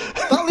seen it,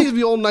 that leads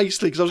me on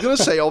nicely, because I was going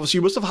to say, obviously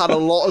you must have had a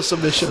lot of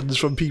submissions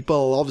from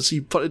people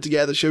obviously putting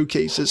together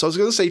showcases. So I was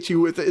going to say to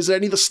you, is there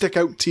any that stick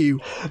out to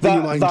you in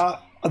your mind?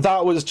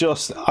 That was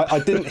just I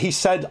didn't. He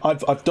said,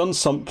 I've done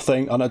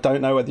something and I don't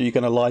know whether you're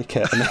going to like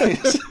it. And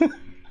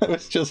it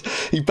was just,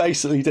 he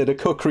basically did a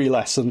cookery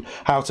lesson,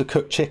 how to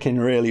cook chicken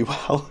really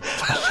well,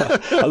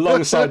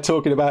 alongside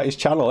talking about his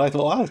channel. I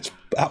thought,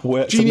 that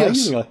works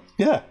amazingly.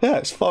 Yeah,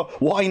 it's fun.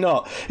 Why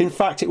not? In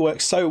fact, it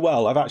works so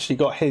well. I've actually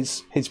got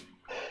his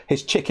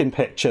chicken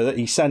picture that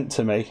he sent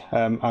to me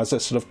as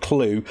a sort of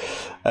clue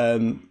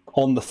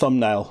on the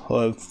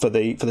thumbnail for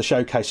the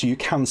showcase, so you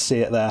can see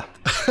it there.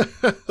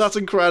 That's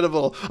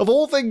incredible. Of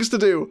all things to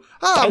do,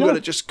 I'm going to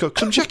just cook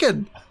some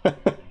chicken.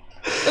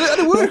 And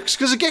it works,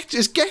 because it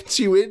gets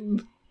you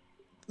in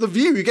the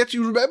view. It gets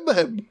you remember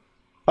him.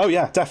 Oh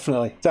yeah,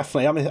 definitely.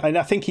 I mean, and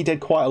I think he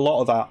did quite a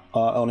lot of that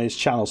on his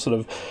channel. Sort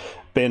of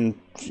been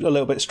a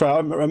little bit straight. I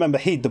remember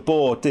Heed the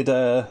Boar did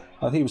I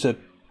think it was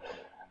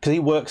because he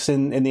works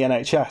in the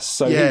NHS.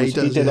 So yeah,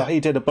 he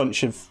did a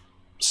bunch of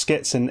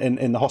skits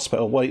in the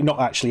hospital. Well, not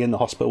actually in the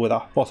hospital, with a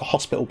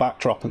hospital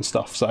backdrop and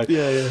stuff. So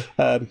yeah,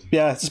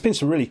 there's been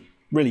some really,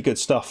 really good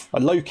stuff.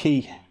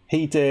 Loki,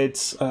 he did.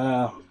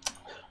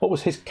 What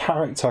was his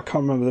character? I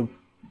can't remember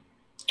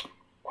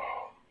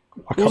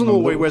Wasn't the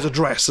one where he wears a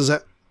dress, is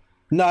it?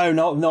 No,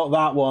 not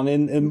that one.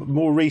 In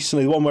more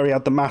recently, the one where he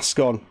had the mask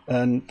on,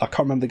 and I can't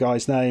remember the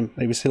guy's name.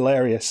 He was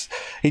hilarious.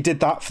 He did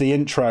that for the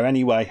intro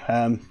anyway,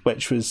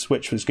 which was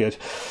good.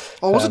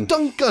 Oh, was it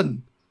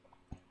Duncan?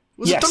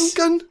 Yes. It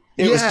Duncan?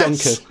 It was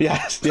Duncan.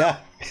 Yes, yeah.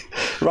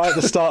 Right at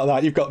the start of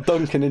that, you've got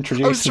Duncan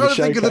introduced. I was trying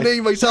to think of the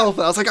name myself,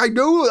 and I was like, I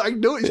know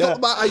he's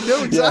got that. I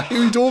know exactly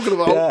who you're talking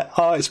about. Yeah,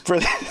 oh, it's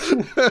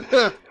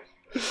brilliant.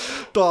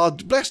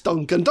 God, bless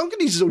Duncan. Duncan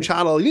needs his own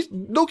channel.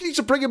 Duncan needs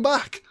to bring him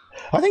back.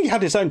 I think he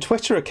had his own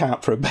Twitter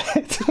account for a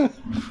bit.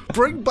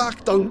 Bring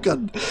back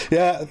Duncan.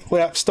 Yeah,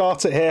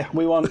 start it here.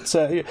 We want,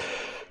 we'll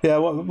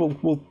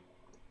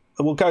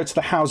go to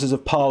the Houses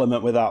of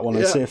Parliament with that one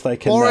and see if they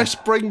can. Boris,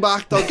 bring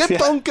back Duncan. Get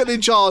Duncan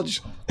in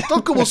charge.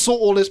 Duncan will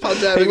sort all this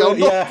pandemic out.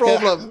 No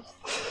problem.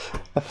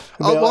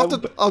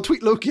 I'll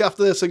tweet Loki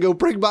after this and go,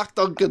 bring back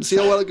Duncan. See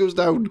how well it goes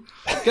down.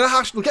 Get a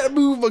hashtag. Get a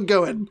movement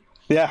going.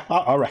 Yeah,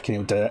 I reckon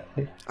he'll do it.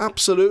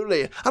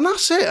 Absolutely. And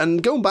that's it.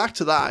 And going back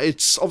to that,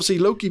 it's obviously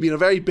Loki being a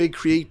very big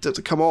creator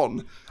to come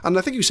on. And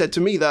I think you said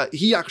to me that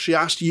he actually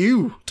asked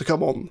you to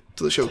come on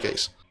to the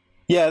showcase.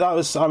 Yeah, it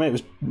was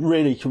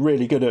really,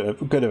 really good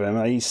of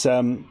him. He's,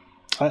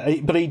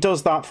 but he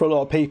does that for a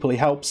lot of people. He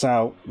helps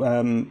out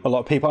a lot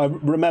of people. I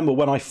remember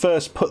when I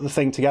first put the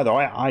thing together,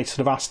 I sort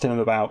of asked him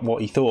about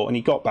what he thought, and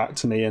he got back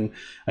to me and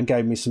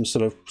gave me some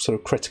sort of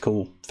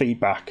critical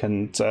feedback.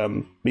 And I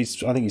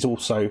think he's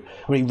also,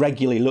 he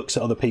regularly looks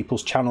at other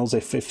people's channels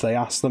if they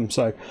ask them.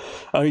 So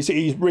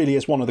he really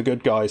is one of the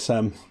good guys.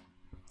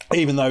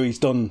 Even though he's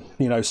done,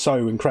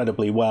 so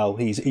incredibly well,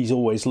 he's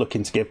always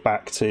looking to give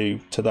back to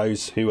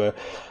those who are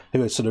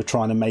sort of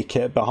trying to make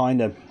it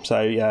behind him.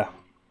 So yeah.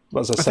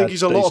 I think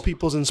he's a lot of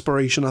people's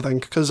inspiration, I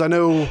think, because I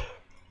know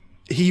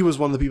he was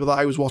one of the people that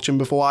I was watching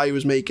before I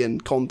was making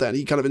content.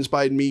 He kind of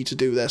inspired me to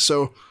do this.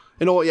 So,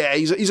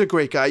 he's a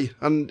great guy.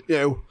 And,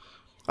 I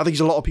think he's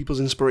a lot of people's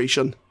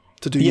inspiration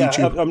to do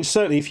YouTube. Yeah,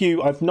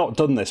 certainly I've not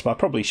done this, but I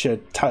probably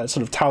should sort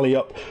of tally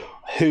up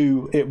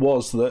who it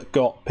was that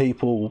got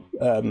people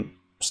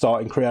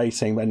starting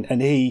creating.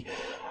 And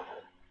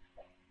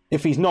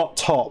if he's not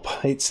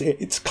top,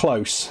 it's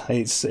close.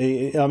 There's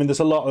a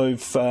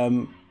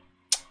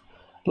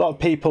lot of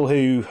people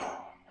who, I'm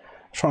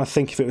trying to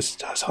think if it was,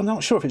 I'm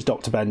not sure if it's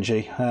Dr.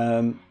 Benji.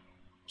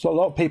 So a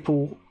lot of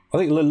people, I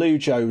think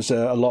Lelujo's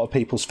a lot of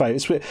people's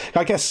favourite.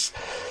 I guess,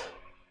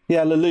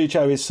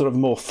 Lelujo is sort of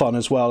more fun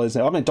as well,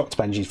 isn't it? I mean, Dr.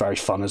 Benji's very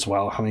fun as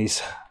well. I mean,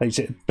 he's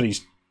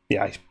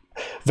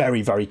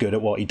very, very good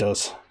at what he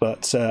does.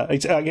 But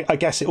I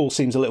guess it all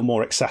seems a little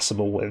more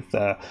accessible with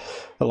the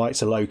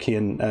likes of Loki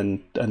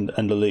and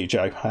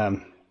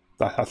Lelujo.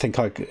 I think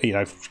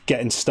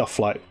getting stuff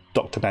like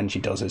Dr.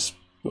 Benji does is,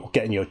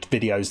 getting your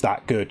videos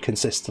that good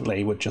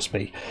consistently would just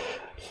be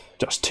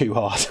too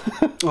hard.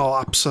 Oh,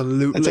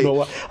 absolutely. I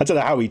don't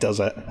know how he does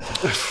it.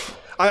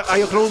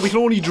 We can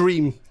only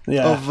dream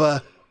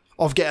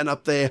of getting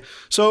up there.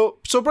 So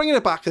bringing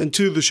it back then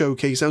to the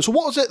showcase then. So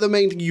what is it the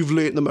main thing you've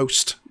learnt the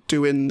most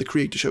doing the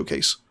Creator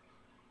Showcase?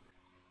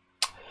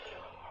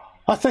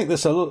 I think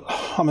there's a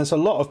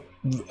lot of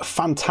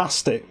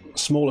fantastic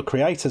smaller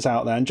creators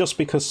out there, and just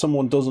because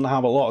someone doesn't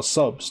have a lot of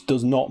subs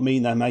does not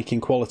mean they're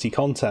making quality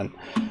content.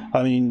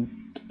 I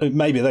mean,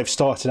 maybe they've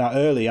started out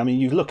early. I mean,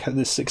 you look at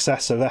the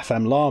success of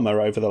FM Llama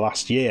over the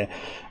last year.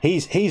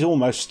 He's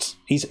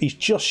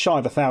just shy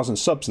of 1,000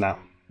 subs now,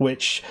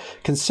 which,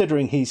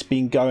 considering he's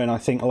been going, I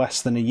think,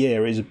 less than a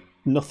year, is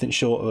nothing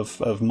short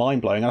of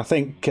mind blowing. I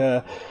think.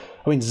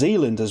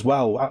 Zealand as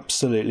well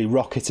absolutely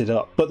rocketed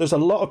up, but there's a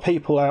lot of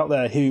people out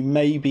there who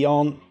maybe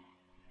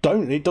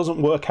it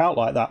doesn't work out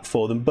like that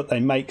for them, but they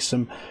make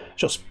some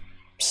just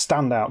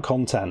standout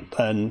content.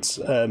 And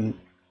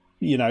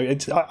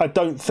I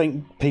don't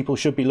think people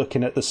should be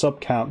looking at the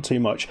sub count too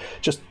much.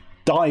 Just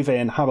dive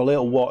in, have a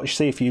little watch,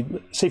 see if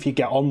you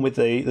get on with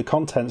the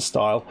content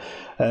style,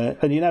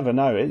 and you never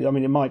know.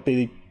 It might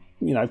be.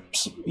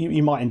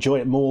 You might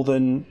enjoy it more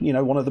than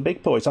one of the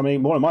big boys. I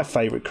mean, one of my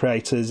favourite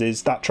creators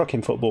is That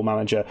Trucking Football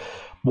Manager.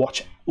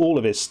 Watch all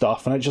of his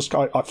stuff, and I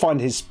find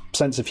his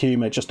sense of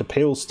humour just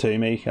appeals to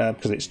me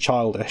because it's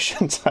childish.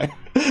 So,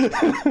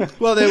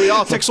 well, there we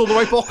are. Ticks all the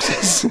right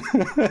boxes.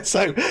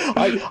 So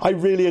I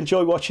really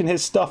enjoy watching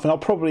his stuff, and I'll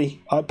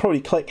probably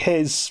click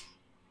his.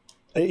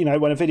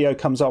 When a video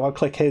comes up, I'll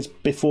click his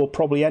before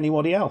probably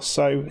anybody else.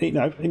 So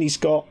and he's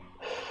got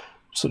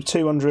sort of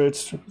 200,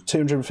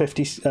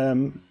 250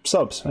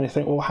 subs, and you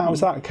think, well, how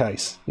is that the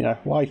case?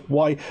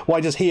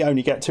 Why does he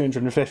only get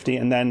 250,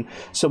 and then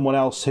someone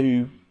else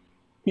who,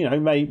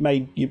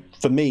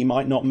 for me,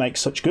 might not make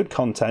such good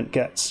content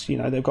gets,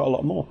 they've got a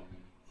lot more.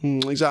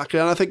 Exactly,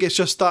 and I think it's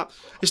just that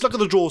it's luck of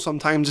the draw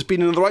sometimes. It's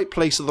been in the right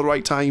place at the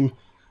right time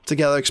to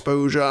get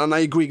exposure, and I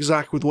agree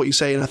exactly with what you're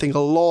saying. I think a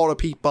lot of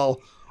people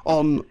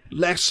on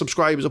less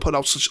subscribers are putting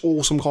out such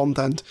awesome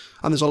content,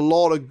 and there's a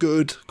lot of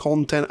good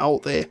content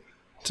out there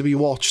to be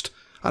watched,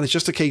 and it's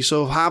just a case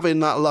of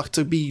having that luck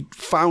to be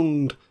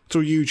found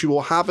through YouTube,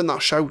 or having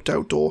that shout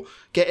out, or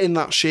getting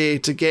that share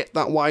to get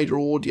that wider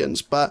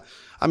audience. But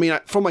I mean,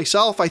 for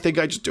myself, I think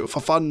I just do it for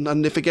fun,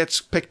 and if it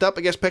gets picked up,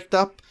 it gets picked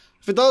up.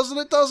 If it does, then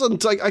it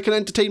doesn't. I can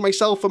entertain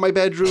myself in my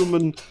bedroom,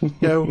 and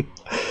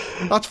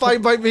that's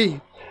fine by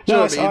me.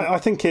 No, I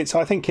think it's.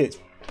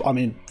 I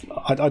mean,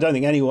 I don't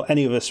think any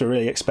of us are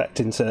really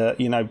expecting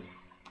to,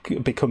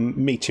 become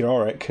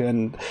meteoric,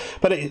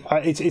 but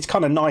it's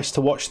kind of nice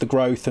to watch the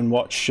growth and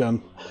watch,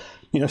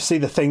 see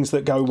the things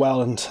that go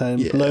well and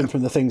learn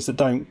from the things that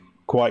don't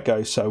quite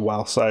go so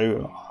well.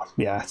 So,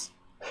 yeah.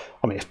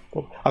 I mean,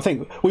 I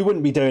think we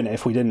wouldn't be doing it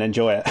if we didn't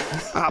enjoy it.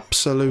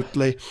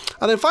 Absolutely.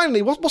 And then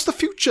finally, what's the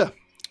future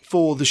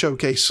for the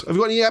showcase? Have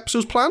you got any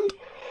episodes planned?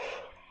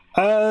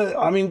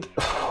 I mean,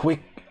 we're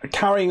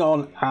carrying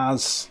on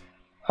as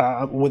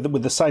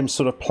with the same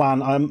sort of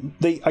plan.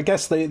 I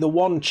guess the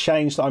one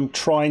change that I'm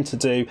trying to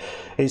do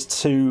is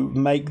to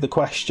make the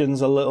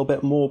questions a little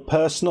bit more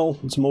personal.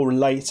 It's more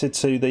related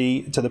to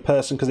the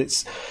person,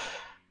 because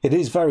it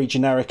is very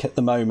generic at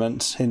the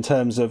moment in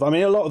terms of. I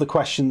mean, a lot of the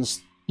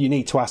questions you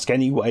need to ask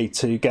anyway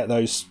to get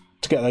those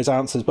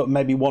answers, but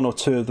maybe one or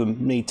two of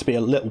them need to be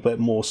a little bit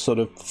more sort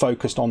of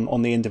focused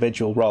on the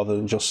individual rather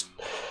than just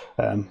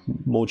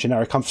more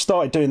generic. I've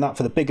started doing that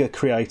for the bigger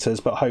creators,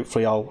 but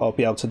hopefully I'll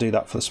be able to do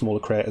that for the smaller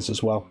creators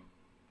as well.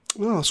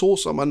 Oh, that's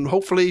awesome, and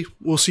hopefully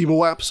we'll see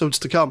more episodes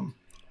to come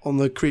on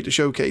the Creator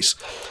Showcase,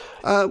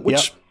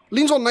 which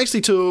leans on nicely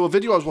to a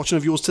video I was watching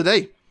of yours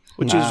today,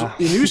 which is the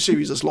new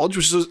series that's launched,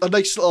 which is a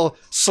nice little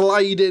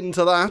slide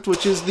into that,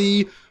 which is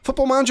the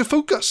Football Manager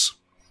Focus.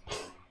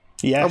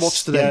 Yes, I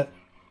watched today.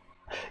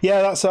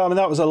 Yeah,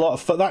 that was a lot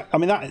of fun.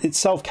 That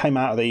itself came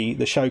out of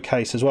the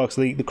showcase as well,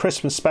 because the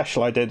Christmas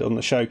special I did on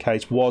the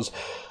showcase was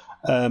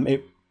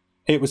it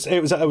was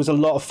a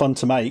lot of fun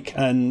to make,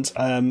 and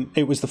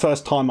it was the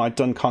first time I'd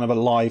done kind of a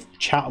live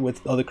chat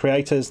with other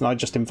creators, and I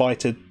just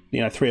invited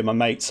 3 of my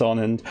mates on,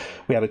 and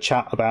we had a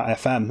chat about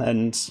FM,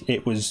 and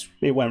it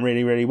went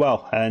really, really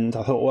well. And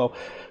I thought, well,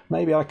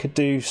 maybe I could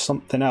do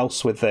something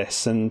else with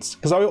this, and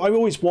because I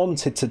always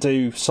wanted to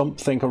do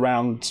something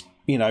around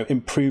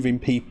improving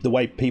the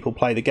way people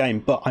play the game,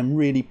 but I'm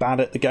really bad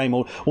at the game,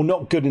 or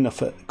not good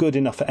enough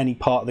at any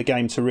part of the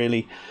game to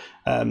really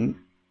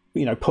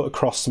put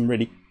across some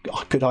really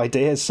good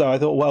ideas. So I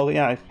thought, well,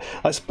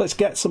 let's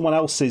get someone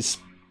else's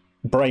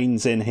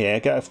brains in here,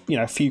 get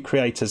a few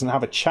creators and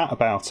have a chat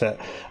about it.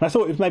 And I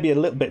thought it was maybe a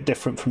little bit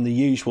different from the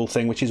usual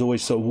thing, which is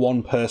always sort of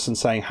one person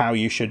saying how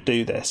you should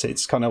do this.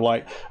 It's kind of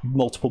like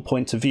multiple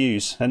points of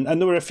views, and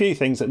there were a few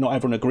things that not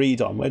everyone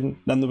agreed on,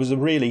 and there was a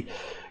really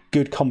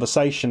good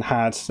conversation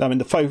had. I mean,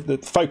 the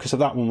focus of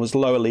that one was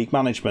lower league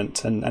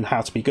management and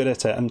how to be good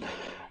at it, and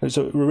it was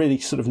a really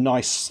sort of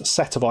nice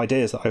set of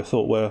ideas that I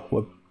thought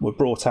were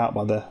brought out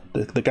by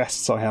the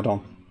guests I had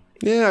on.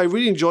 Yeah, I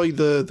really enjoyed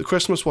the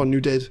Christmas one you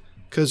did,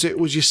 because it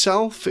was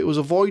yourself, it was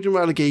avoiding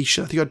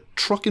relegation. I think you had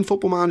Trucking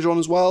Football Manager on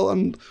as well,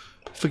 and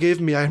forgive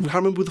me, I can't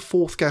remember who the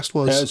fourth guest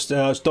was. It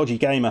was Dodgy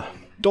Gamer.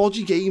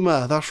 Dodgy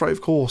Gamer, that's right,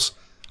 of course.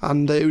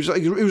 And it was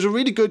a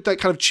really good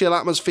kind of chill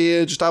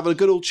atmosphere, just having a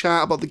good old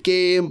chat about the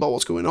game, about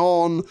what's going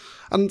on,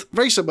 and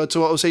very similar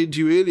to what I was saying to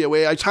you earlier,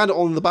 where I had it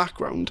on in the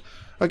background.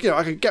 Like,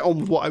 I could get on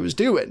with what I was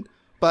doing,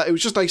 but it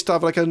was just nice to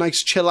have like a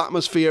nice chill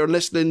atmosphere and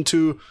listening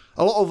to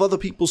a lot of other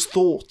people's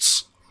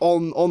thoughts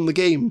on the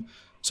game.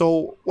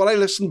 So when I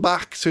listened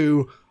back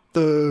to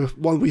the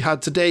one we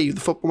had today, the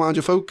Football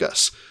Manager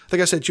Focus, I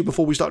think I said to you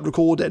before we started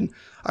recording,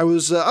 I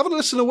was having a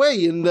listen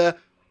away, and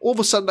all of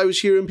a sudden I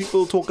was hearing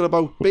people talking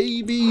about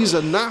babies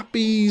and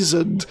nappies,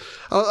 and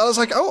I was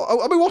like,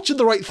 oh, am I watching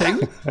the right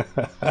thing?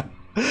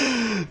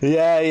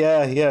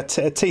 Yeah.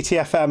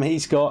 TTFM,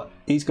 he's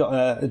got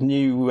a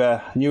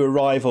new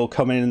arrival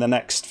coming in the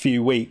next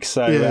few weeks,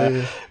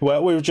 so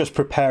well, we were just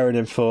preparing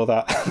him for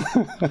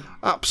that.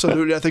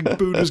 Absolutely. I think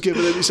Boone was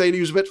giving it, saying he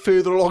was a bit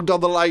further along down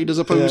the line as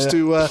opposed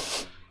to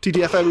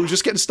TTFM, who was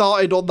just getting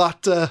started on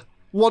that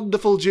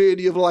wonderful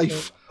journey of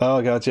life.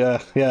 Oh god, yeah.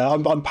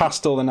 I'm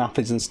past all the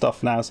nappies and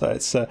stuff now, so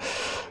it's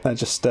they're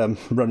just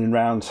running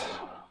around,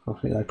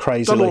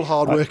 crazily. Done all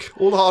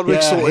the hard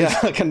work sorted.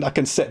 Yeah, I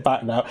can sit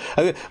back now.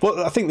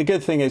 Well, I think the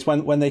good thing is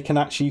when they can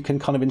actually, you can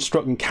kind of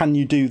instruct them, can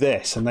you do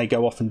this, and they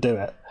go off and do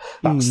it.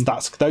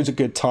 Those are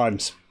good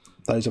times.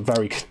 Those are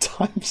very good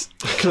times.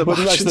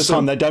 Most of the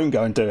time they don't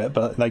go and do it,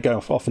 but they go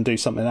off and do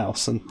something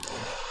else. And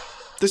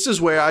this is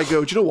where I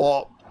go, do you know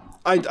what?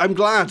 I'm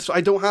glad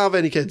I don't have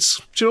any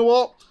kids. Do you know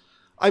what?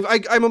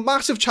 I'm a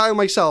massive child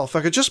myself.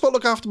 I could just about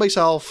look after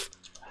myself.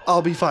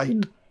 I'll be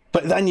fine.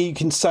 But then you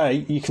can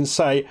say,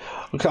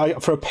 okay,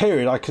 for a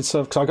period, I could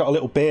sort of, because I got a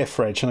little beer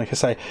fridge, and I could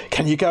say,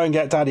 can you go and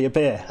get Daddy a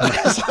beer?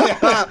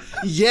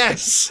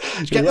 Yes,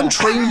 get them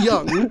trained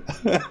young,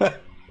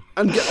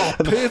 and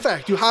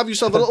perfect. You have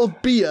yourself a little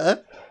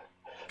beer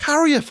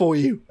carrier for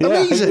you.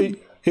 Amazing.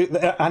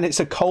 And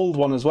it's a cold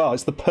one as well.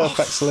 It's the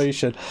perfect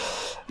solution.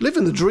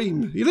 Living the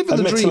dream. You live in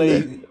the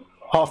dream.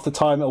 Half the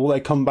time, they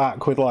come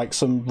back with like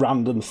some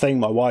random thing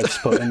my wife's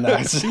put in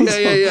there.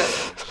 Yeah.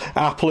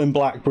 Apple and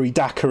blackberry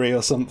daiquiri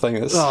or something.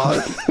 This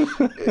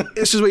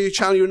is where you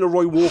channel you into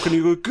Roy Walker and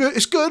you go,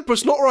 it's good, but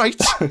it's not right.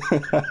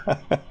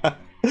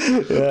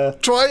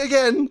 Try it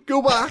again.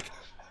 Go back.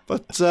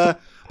 But no,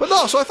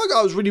 so I think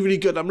that was really, really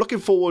good. I'm looking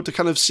forward to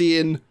kind of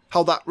seeing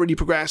how that really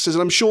progresses.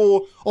 And I'm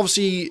sure,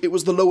 obviously, it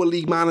was the lower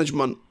league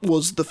management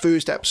was the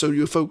first episode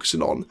you were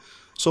focusing on.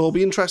 So I'll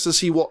be interested to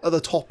see what other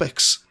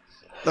topics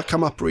that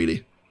come up,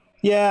 really.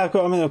 Yeah,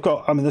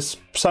 there's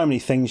so many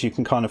things you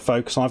can kind of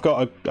focus on. I've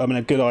got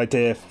a good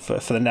idea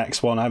for the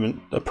next one. I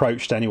haven't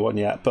approached anyone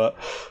yet, but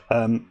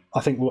I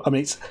think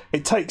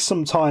it takes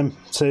some time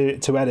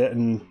to edit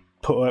and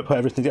put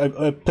everything,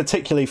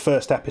 particularly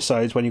first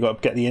episodes when you've got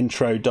to get the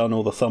intro done,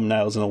 all the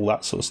thumbnails and all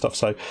that sort of stuff.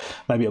 So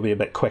maybe it'll be a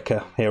bit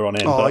quicker here on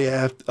in.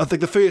 Yeah, I think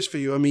the first for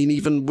you, I mean,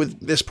 even with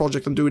this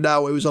project I'm doing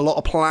now, it was a lot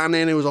of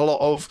planning, it was a lot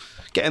of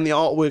getting the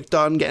artwork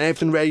done, getting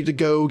everything ready to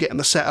go, getting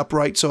the setup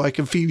right so I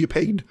can feel your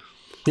pain.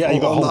 Yeah,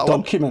 you've got a whole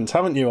document,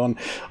 haven't you? I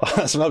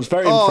was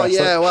very impressed.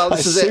 Yeah, well,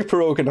 this is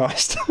super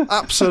organised.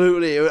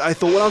 Absolutely. I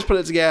thought when I was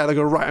putting it together, I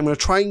go, right, I'm going to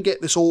try and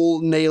get this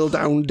all nailed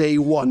down day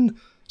one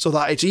so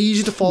that it's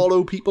easy to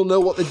follow, people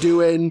know what they're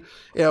doing.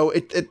 You know,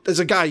 there's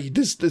a guide,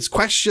 there's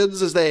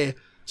questions, there's there.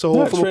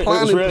 So from a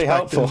planning really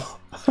perspective,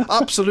 helpful.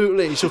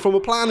 Absolutely. So from a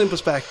planning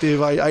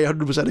perspective, I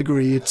 100%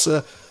 agree. It's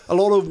a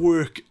lot of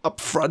work up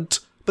front,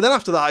 but then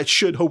after that, it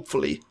should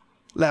hopefully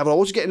level.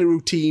 Once you get in a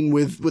routine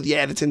with the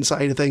editing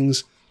side of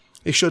things,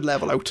 it should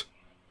level out.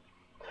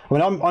 I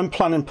mean, I'm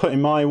planning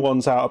putting my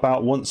ones out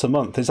about once a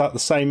month. Is that the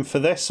same for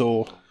this,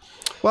 or?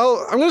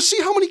 Well, I'm going to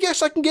see how many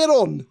guests I can get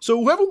on. So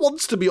whoever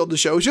wants to be on the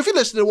show, so if you're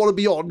listening and want to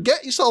be on,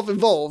 get yourself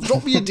involved.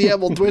 Drop me a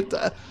DM on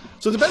Twitter.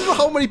 So depending on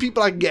how many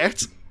people I can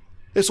get,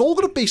 it's all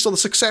going to be based on the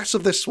success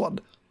of this one.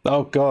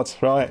 Oh, God,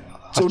 right.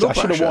 So I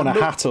should have worn a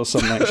hat or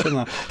something,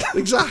 shouldn't I?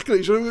 Exactly.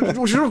 We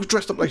should have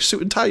dressed up like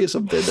suit and tie or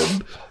something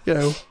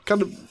and,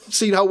 kind of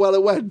seen how well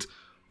it went.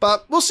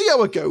 But we'll see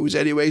how it goes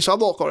anyway, so I've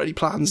not got any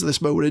plans at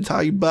this moment in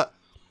time, but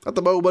at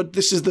the moment,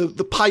 this is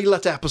the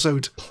pilot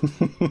episode.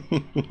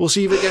 We'll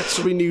see if it gets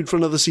renewed for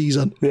another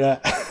season. Yeah.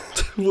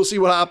 We'll see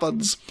what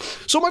happens.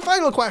 So my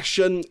final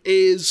question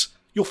is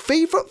your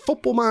favourite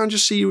Football Manager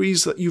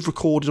series that you've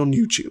recorded on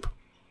YouTube?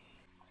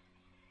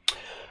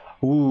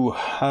 Ooh.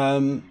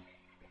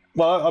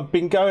 Well, I've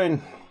been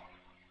going,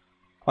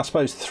 I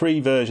suppose, 3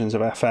 versions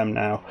of FM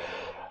now.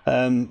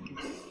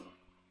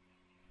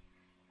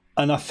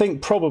 And I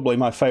think probably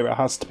my favourite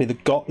has to be the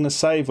Gottner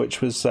save,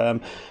 which was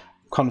kind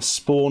of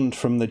spawned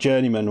from the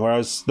Journeyman,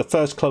 whereas the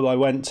first club I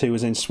went to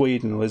was in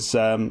Sweden, was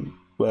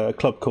a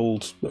club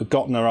called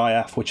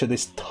Gottner IF, which are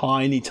this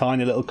tiny,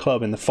 tiny little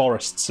club in the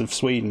forests of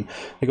Sweden.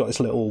 They've got this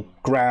little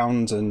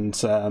ground, and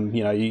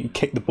you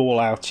kick the ball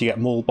out, you get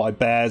mauled by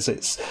bears.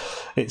 It's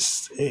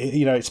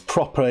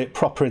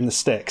proper in the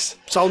sticks.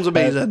 Sounds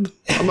amazing.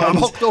 I'm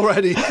hooked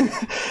already.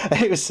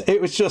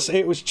 It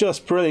was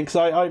just brilliant, because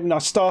I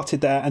started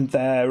there, and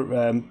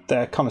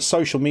their kind of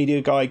social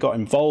media guy got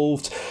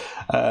involved,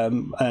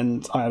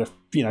 and I had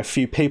a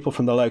few people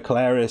from the local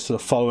area sort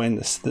of following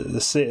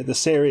the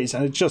series,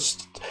 and it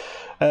just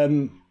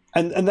and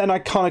then I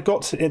kind of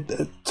got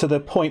to the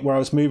point where I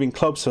was moving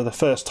clubs for the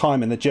first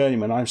time in the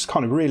Journeyman. I was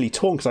kind of really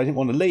torn because I didn't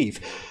want to leave.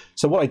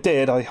 So what I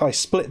did, I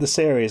split the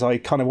series. I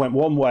kind of went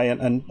one way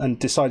and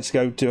decided to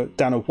go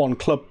down a one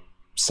club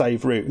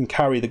save route and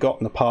carry the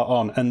Gottner part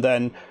on, and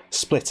then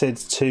split it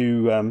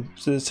to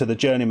the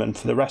Journeyman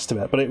for the rest of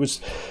it. But it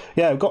was,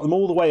 got them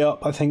all the way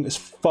up. I think as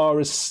far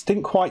as,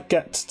 didn't quite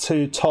get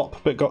to top,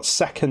 but got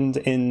second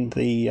in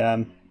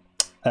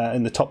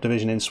the top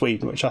division in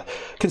Sweden, which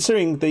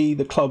considering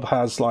the club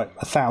has like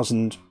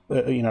 1,000,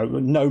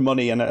 no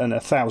money and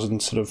 1,000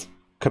 sort of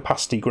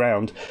capacity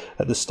ground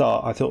at the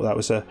start, I thought that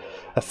was a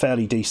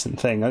fairly decent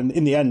thing. And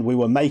in the end, we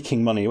were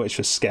making money, which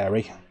was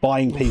scary,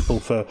 buying people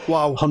for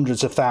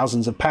hundreds of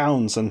thousands of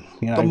pounds, and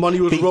the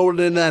money was rolling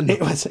in. Then it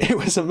was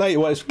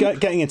amazing. Well,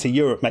 getting into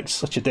Europe makes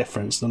such a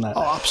difference, doesn't it?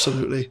 Oh,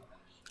 absolutely.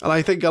 And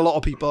I think a lot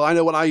of people, I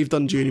know when I've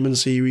done Journeyman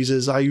series,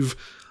 is I've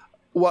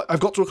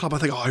got to a club, I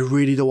think, I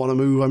really don't want to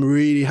move. I'm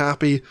really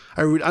happy.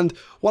 And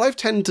what I've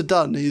tended to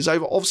done is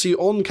I've obviously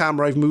on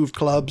camera, I've moved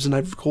clubs and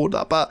I've recorded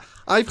that, but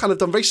I've kind of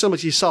done very similar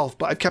to yourself,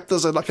 but I've kept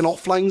as like an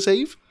offline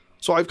save.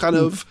 So I've kind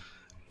of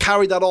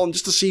carried that on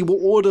just to see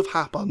what would have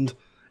happened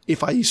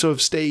if I sort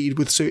of stayed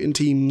with certain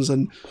teams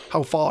and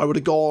how far I would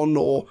have gone,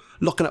 or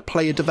looking at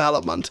player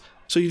development.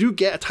 So you do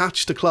get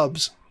attached to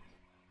clubs.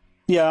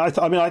 Yeah,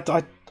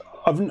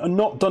 I've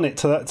not done it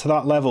to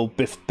that level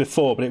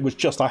before, but it was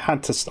just I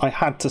had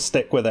to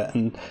stick with it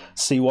and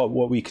see what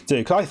we could do,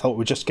 because I thought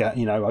we'd just get,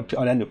 I'd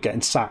end up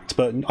getting sacked,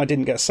 but I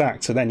didn't get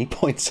sacked at any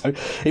point. So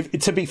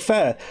to be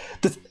fair,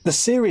 the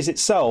series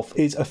itself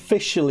is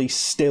officially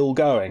still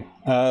going,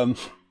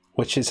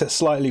 which is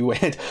slightly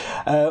weird.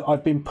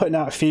 I've been putting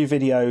out a few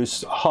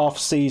videos, half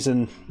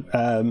season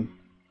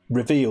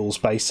reveals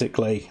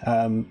basically.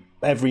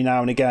 Every now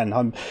and again,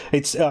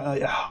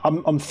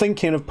 I'm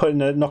thinking of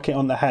knocking it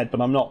on the head, but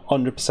I'm not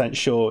 100%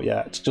 sure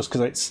yet. Just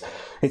because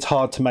it's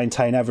hard to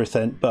maintain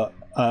everything. But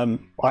I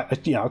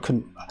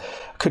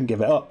couldn't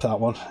give it up. That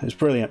one, it was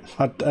brilliant.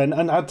 I'd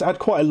had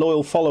quite a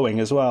loyal following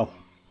as well.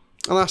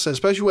 And that's it,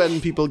 especially when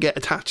people get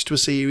attached to a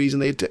series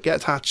and they get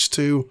attached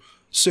to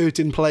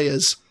certain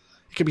players.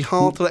 It can be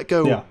hard to let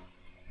go. Yeah.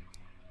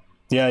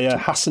 Yeah.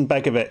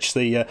 Hasanbegovic,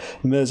 the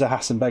Mirza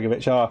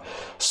Hasanbegovic, our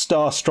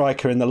star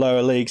striker in the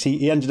lower leagues.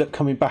 He ended up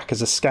coming back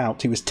as a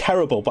scout. He was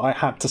terrible, but I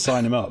had to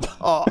sign him up.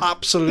 Oh,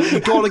 absolutely.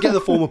 You've got to get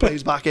the former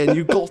players back in.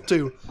 You've got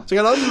to. It's like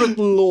an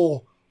unwritten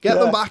law. Get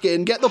them back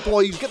in. Get the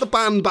boys. Get the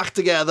band back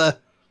together.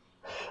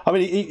 I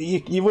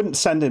mean, you wouldn't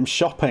send him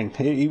shopping.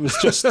 He was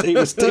just he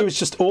was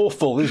just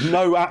awful. There's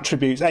no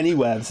attributes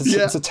anywhere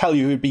to tell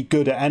you he'd be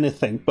good at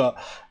anything.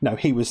 But no,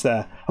 he was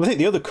there. I think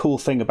the other cool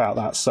thing about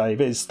that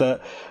save is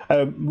that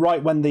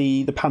right when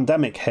the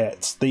pandemic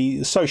hit,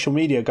 the social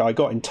media guy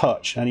got in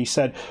touch and he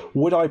said,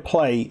 "Would I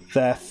play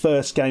their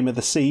first game of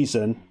the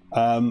season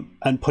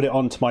and put it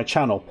onto my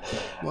channel?"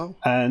 Wow.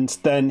 And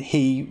then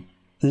he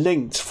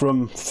linked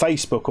from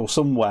Facebook or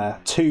somewhere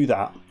to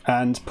that.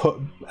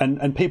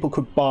 And people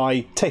could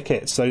buy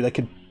tickets so they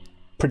could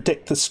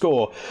predict the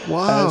score.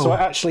 Wow! So I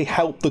actually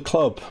helped the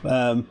club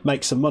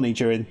make some money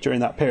during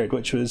that period,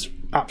 which was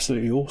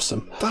absolutely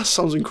awesome. That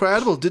sounds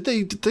incredible. Did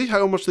they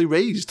how much they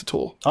raised at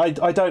all? I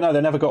don't know.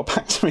 They never got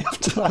back to me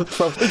after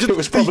that. It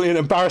was probably an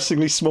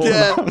embarrassingly small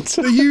amount.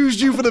 They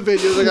used you for the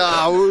video.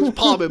 Like, we'll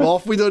palm him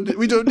off. We don't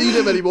need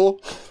him anymore.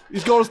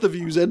 He's got us the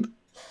views in.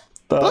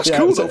 But that's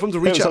cool though for him to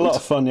reach out. It was a lot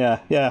of fun.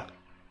 Yeah.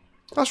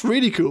 That's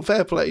really cool.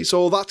 Fair play.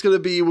 So that's going to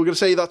be, we're going to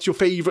say that's your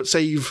favourite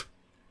save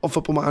of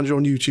Football Manager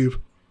on YouTube.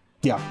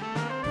 Yeah.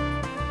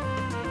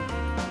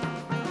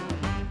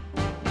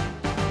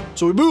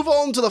 So we move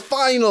on to the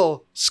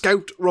final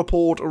Scout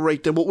Report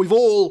rating, what we've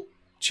all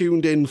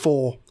tuned in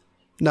for.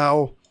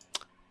 Now,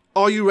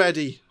 are you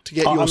ready to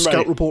get your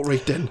Scout Report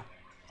rating?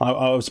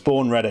 I was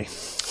born ready.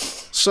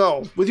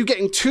 So, with you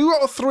getting 2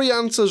 out of 3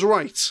 answers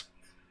right,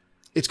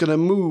 it's going to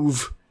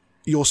move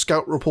your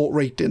Scout Report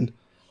rating.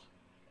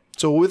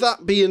 So with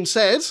that being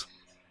said,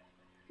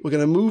 we're going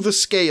to move the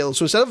scale.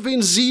 So instead of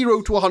being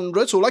 0 to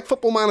 100, so like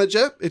Football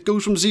Manager, it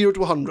goes from 0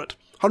 to 100.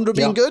 100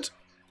 being good,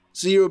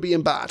 0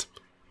 being bad.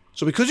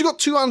 So because you got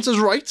 2 answers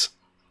right,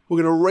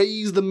 we're going to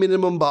raise the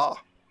minimum bar.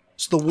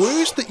 So the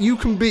worst that you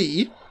can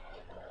be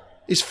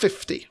is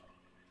 50.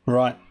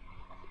 Right.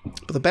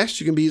 But the best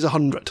you can be is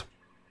 100.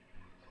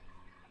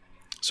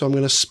 So I'm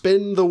going to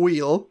spin the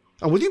wheel.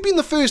 And with you being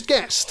the first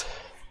guest,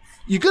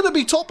 you're going to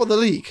be top of the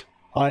league.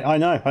 I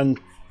know, and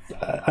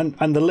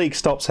the league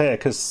stops here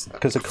because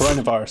of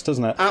coronavirus,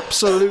 doesn't it?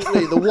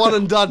 Absolutely, the one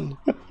and done.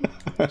 So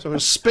I'm going to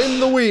spin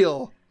the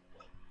wheel.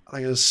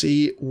 I'm going to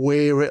see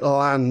where it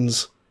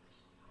lands.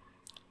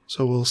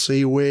 So we'll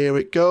see where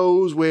it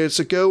goes, where it's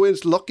going.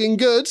 It's looking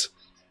good.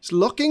 It's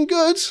looking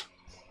good.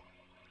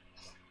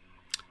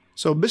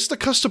 So, Mr.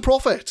 Custard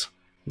Prophet.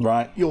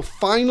 Right. Your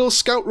final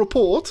Scout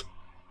Report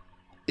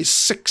is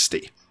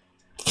 60.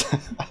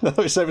 I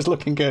thought you said it was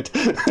looking good.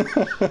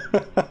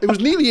 It was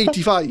nearly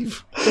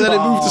 85, and then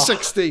it moved to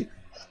 60.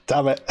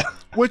 Damn it.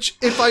 Which,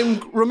 if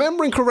I'm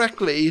remembering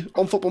correctly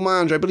on Football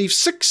Manager, I believe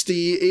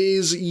 60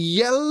 is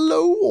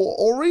yellow or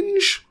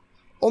orange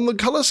on the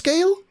colour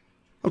scale.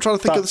 I'm trying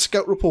to think of the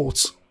Scout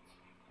Reports.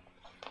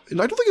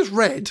 And I don't think it's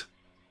red.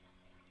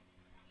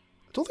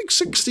 I don't think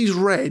 60 is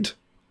red.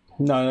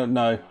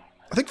 No.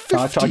 I think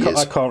 50 is.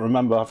 I can't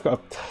remember. Well,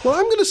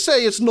 I'm going to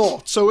say it's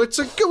not. So we're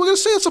going to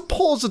say it's a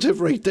positive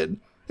rating.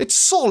 It's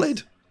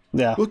solid.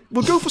 Yeah.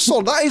 We'll go for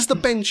solid. That is the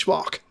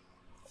benchmark.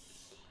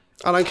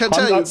 And I can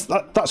tell you,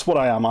 that's what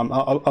I am.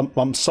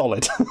 I'm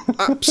solid.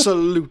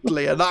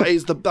 Absolutely, and that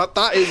is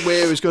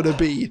where it's going to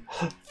be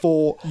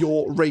for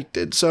your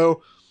rating.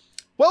 So,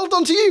 well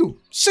done to you.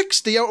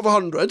 60 out of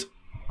 100.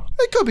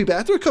 It could be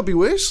better. It could be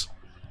worse.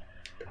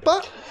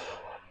 But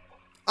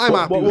I'm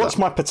happy. What's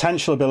my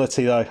potential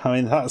ability, though?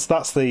 I mean, that's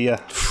the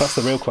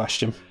real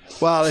question.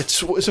 Well,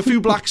 it's a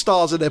few black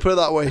stars in there. Put it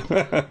that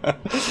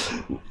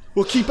way.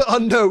 We'll keep it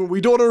unknown.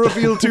 We don't want to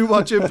reveal too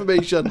much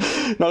information.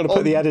 Not going to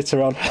put the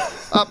editor on.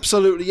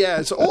 Absolutely,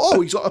 yeah. So,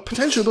 he's got a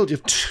potential ability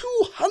of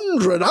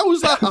 200. How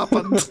has that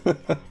happened?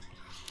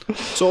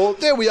 So,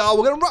 there we are.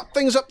 We're going to wrap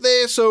things up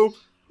there. So,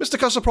 Mr.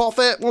 Custard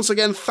Prophet, once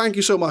again, thank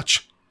you so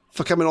much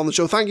for coming on the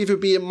show. Thank you for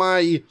being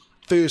my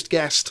first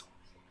guest,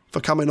 for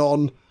coming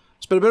on.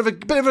 It's been a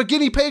bit of a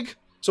guinea pig,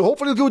 so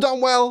hopefully it'll go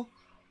down well.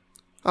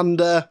 And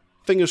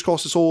fingers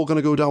crossed it's all going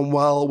to go down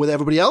well with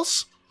everybody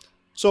else.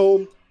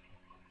 So,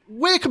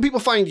 where can people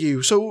find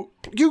you? So,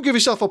 you give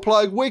yourself a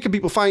plug. Where can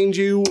people find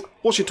you?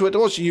 What's your Twitter?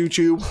 What's your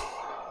YouTube?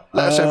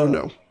 Let us everyone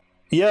know.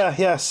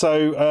 Yeah.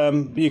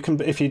 So you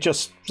can, if you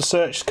just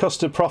search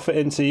Custard Prophet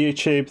into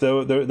YouTube,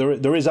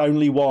 there is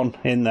only one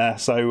in there.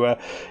 So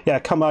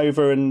come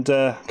over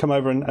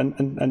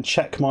and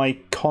check my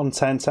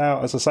content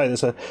out. As I say,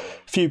 there's a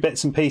few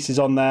bits and pieces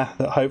on there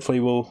that hopefully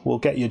will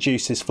get your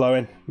juices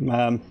flowing.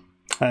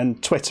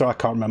 And Twitter, I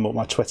can't remember what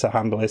my Twitter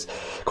handle is.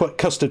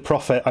 Custard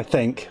Prophet, I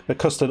think. The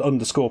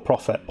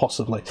Custard_Prophet,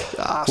 possibly.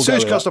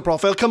 Search Custard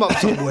Prophet, it'll come up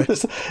somewhere.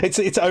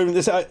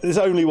 There's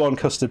only one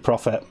Custard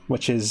Prophet,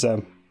 which is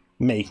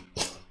me.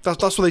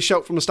 That's what they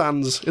shout from the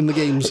stands in the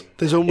games.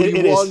 There's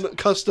only one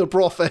Custard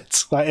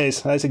Prophet.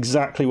 That's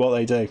exactly what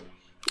they do.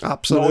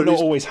 Absolutely.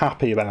 Not always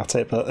happy about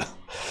it, but...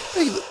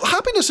 Hey,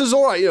 happiness is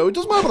alright, it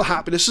doesn't matter about the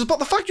happiness, it's about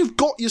the fact you've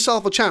got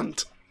yourself a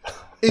chant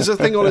is a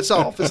thing on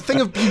itself. It's a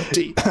thing of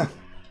beauty.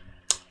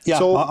 Yeah,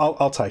 so,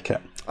 I'll take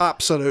it.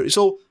 Absolutely.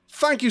 So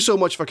thank you so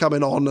much for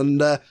coming on,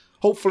 and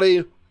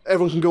hopefully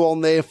everyone can go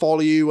on there,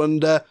 follow you,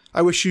 and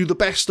I wish you the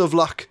best of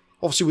luck,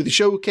 obviously with the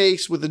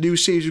showcase, with the new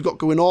series you've got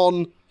going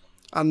on,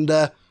 and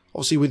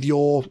obviously with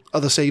your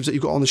other saves that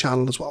you've got on the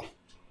channel as well.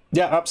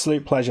 Yeah,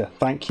 absolute pleasure.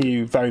 Thank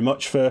you very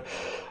much for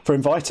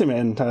inviting me,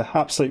 and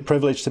absolute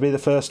privilege to be the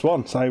first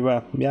one.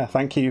 So yeah,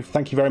 thank you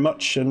very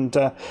much, and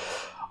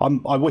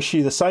I wish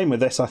you the same with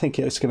this. I think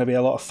it's going to be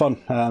a lot of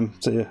fun.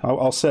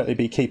 I'll certainly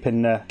be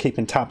keeping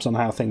tabs on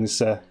how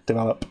things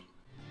develop.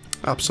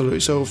 Absolutely.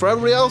 So for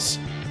everybody else,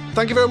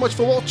 thank you very much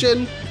for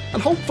watching,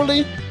 and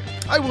hopefully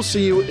I will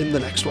see you in the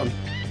next one.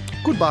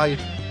 Goodbye.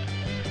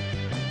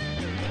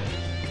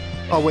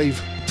 I'll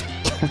wave.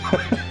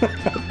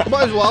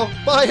 Might as well.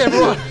 Bye,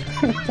 everyone.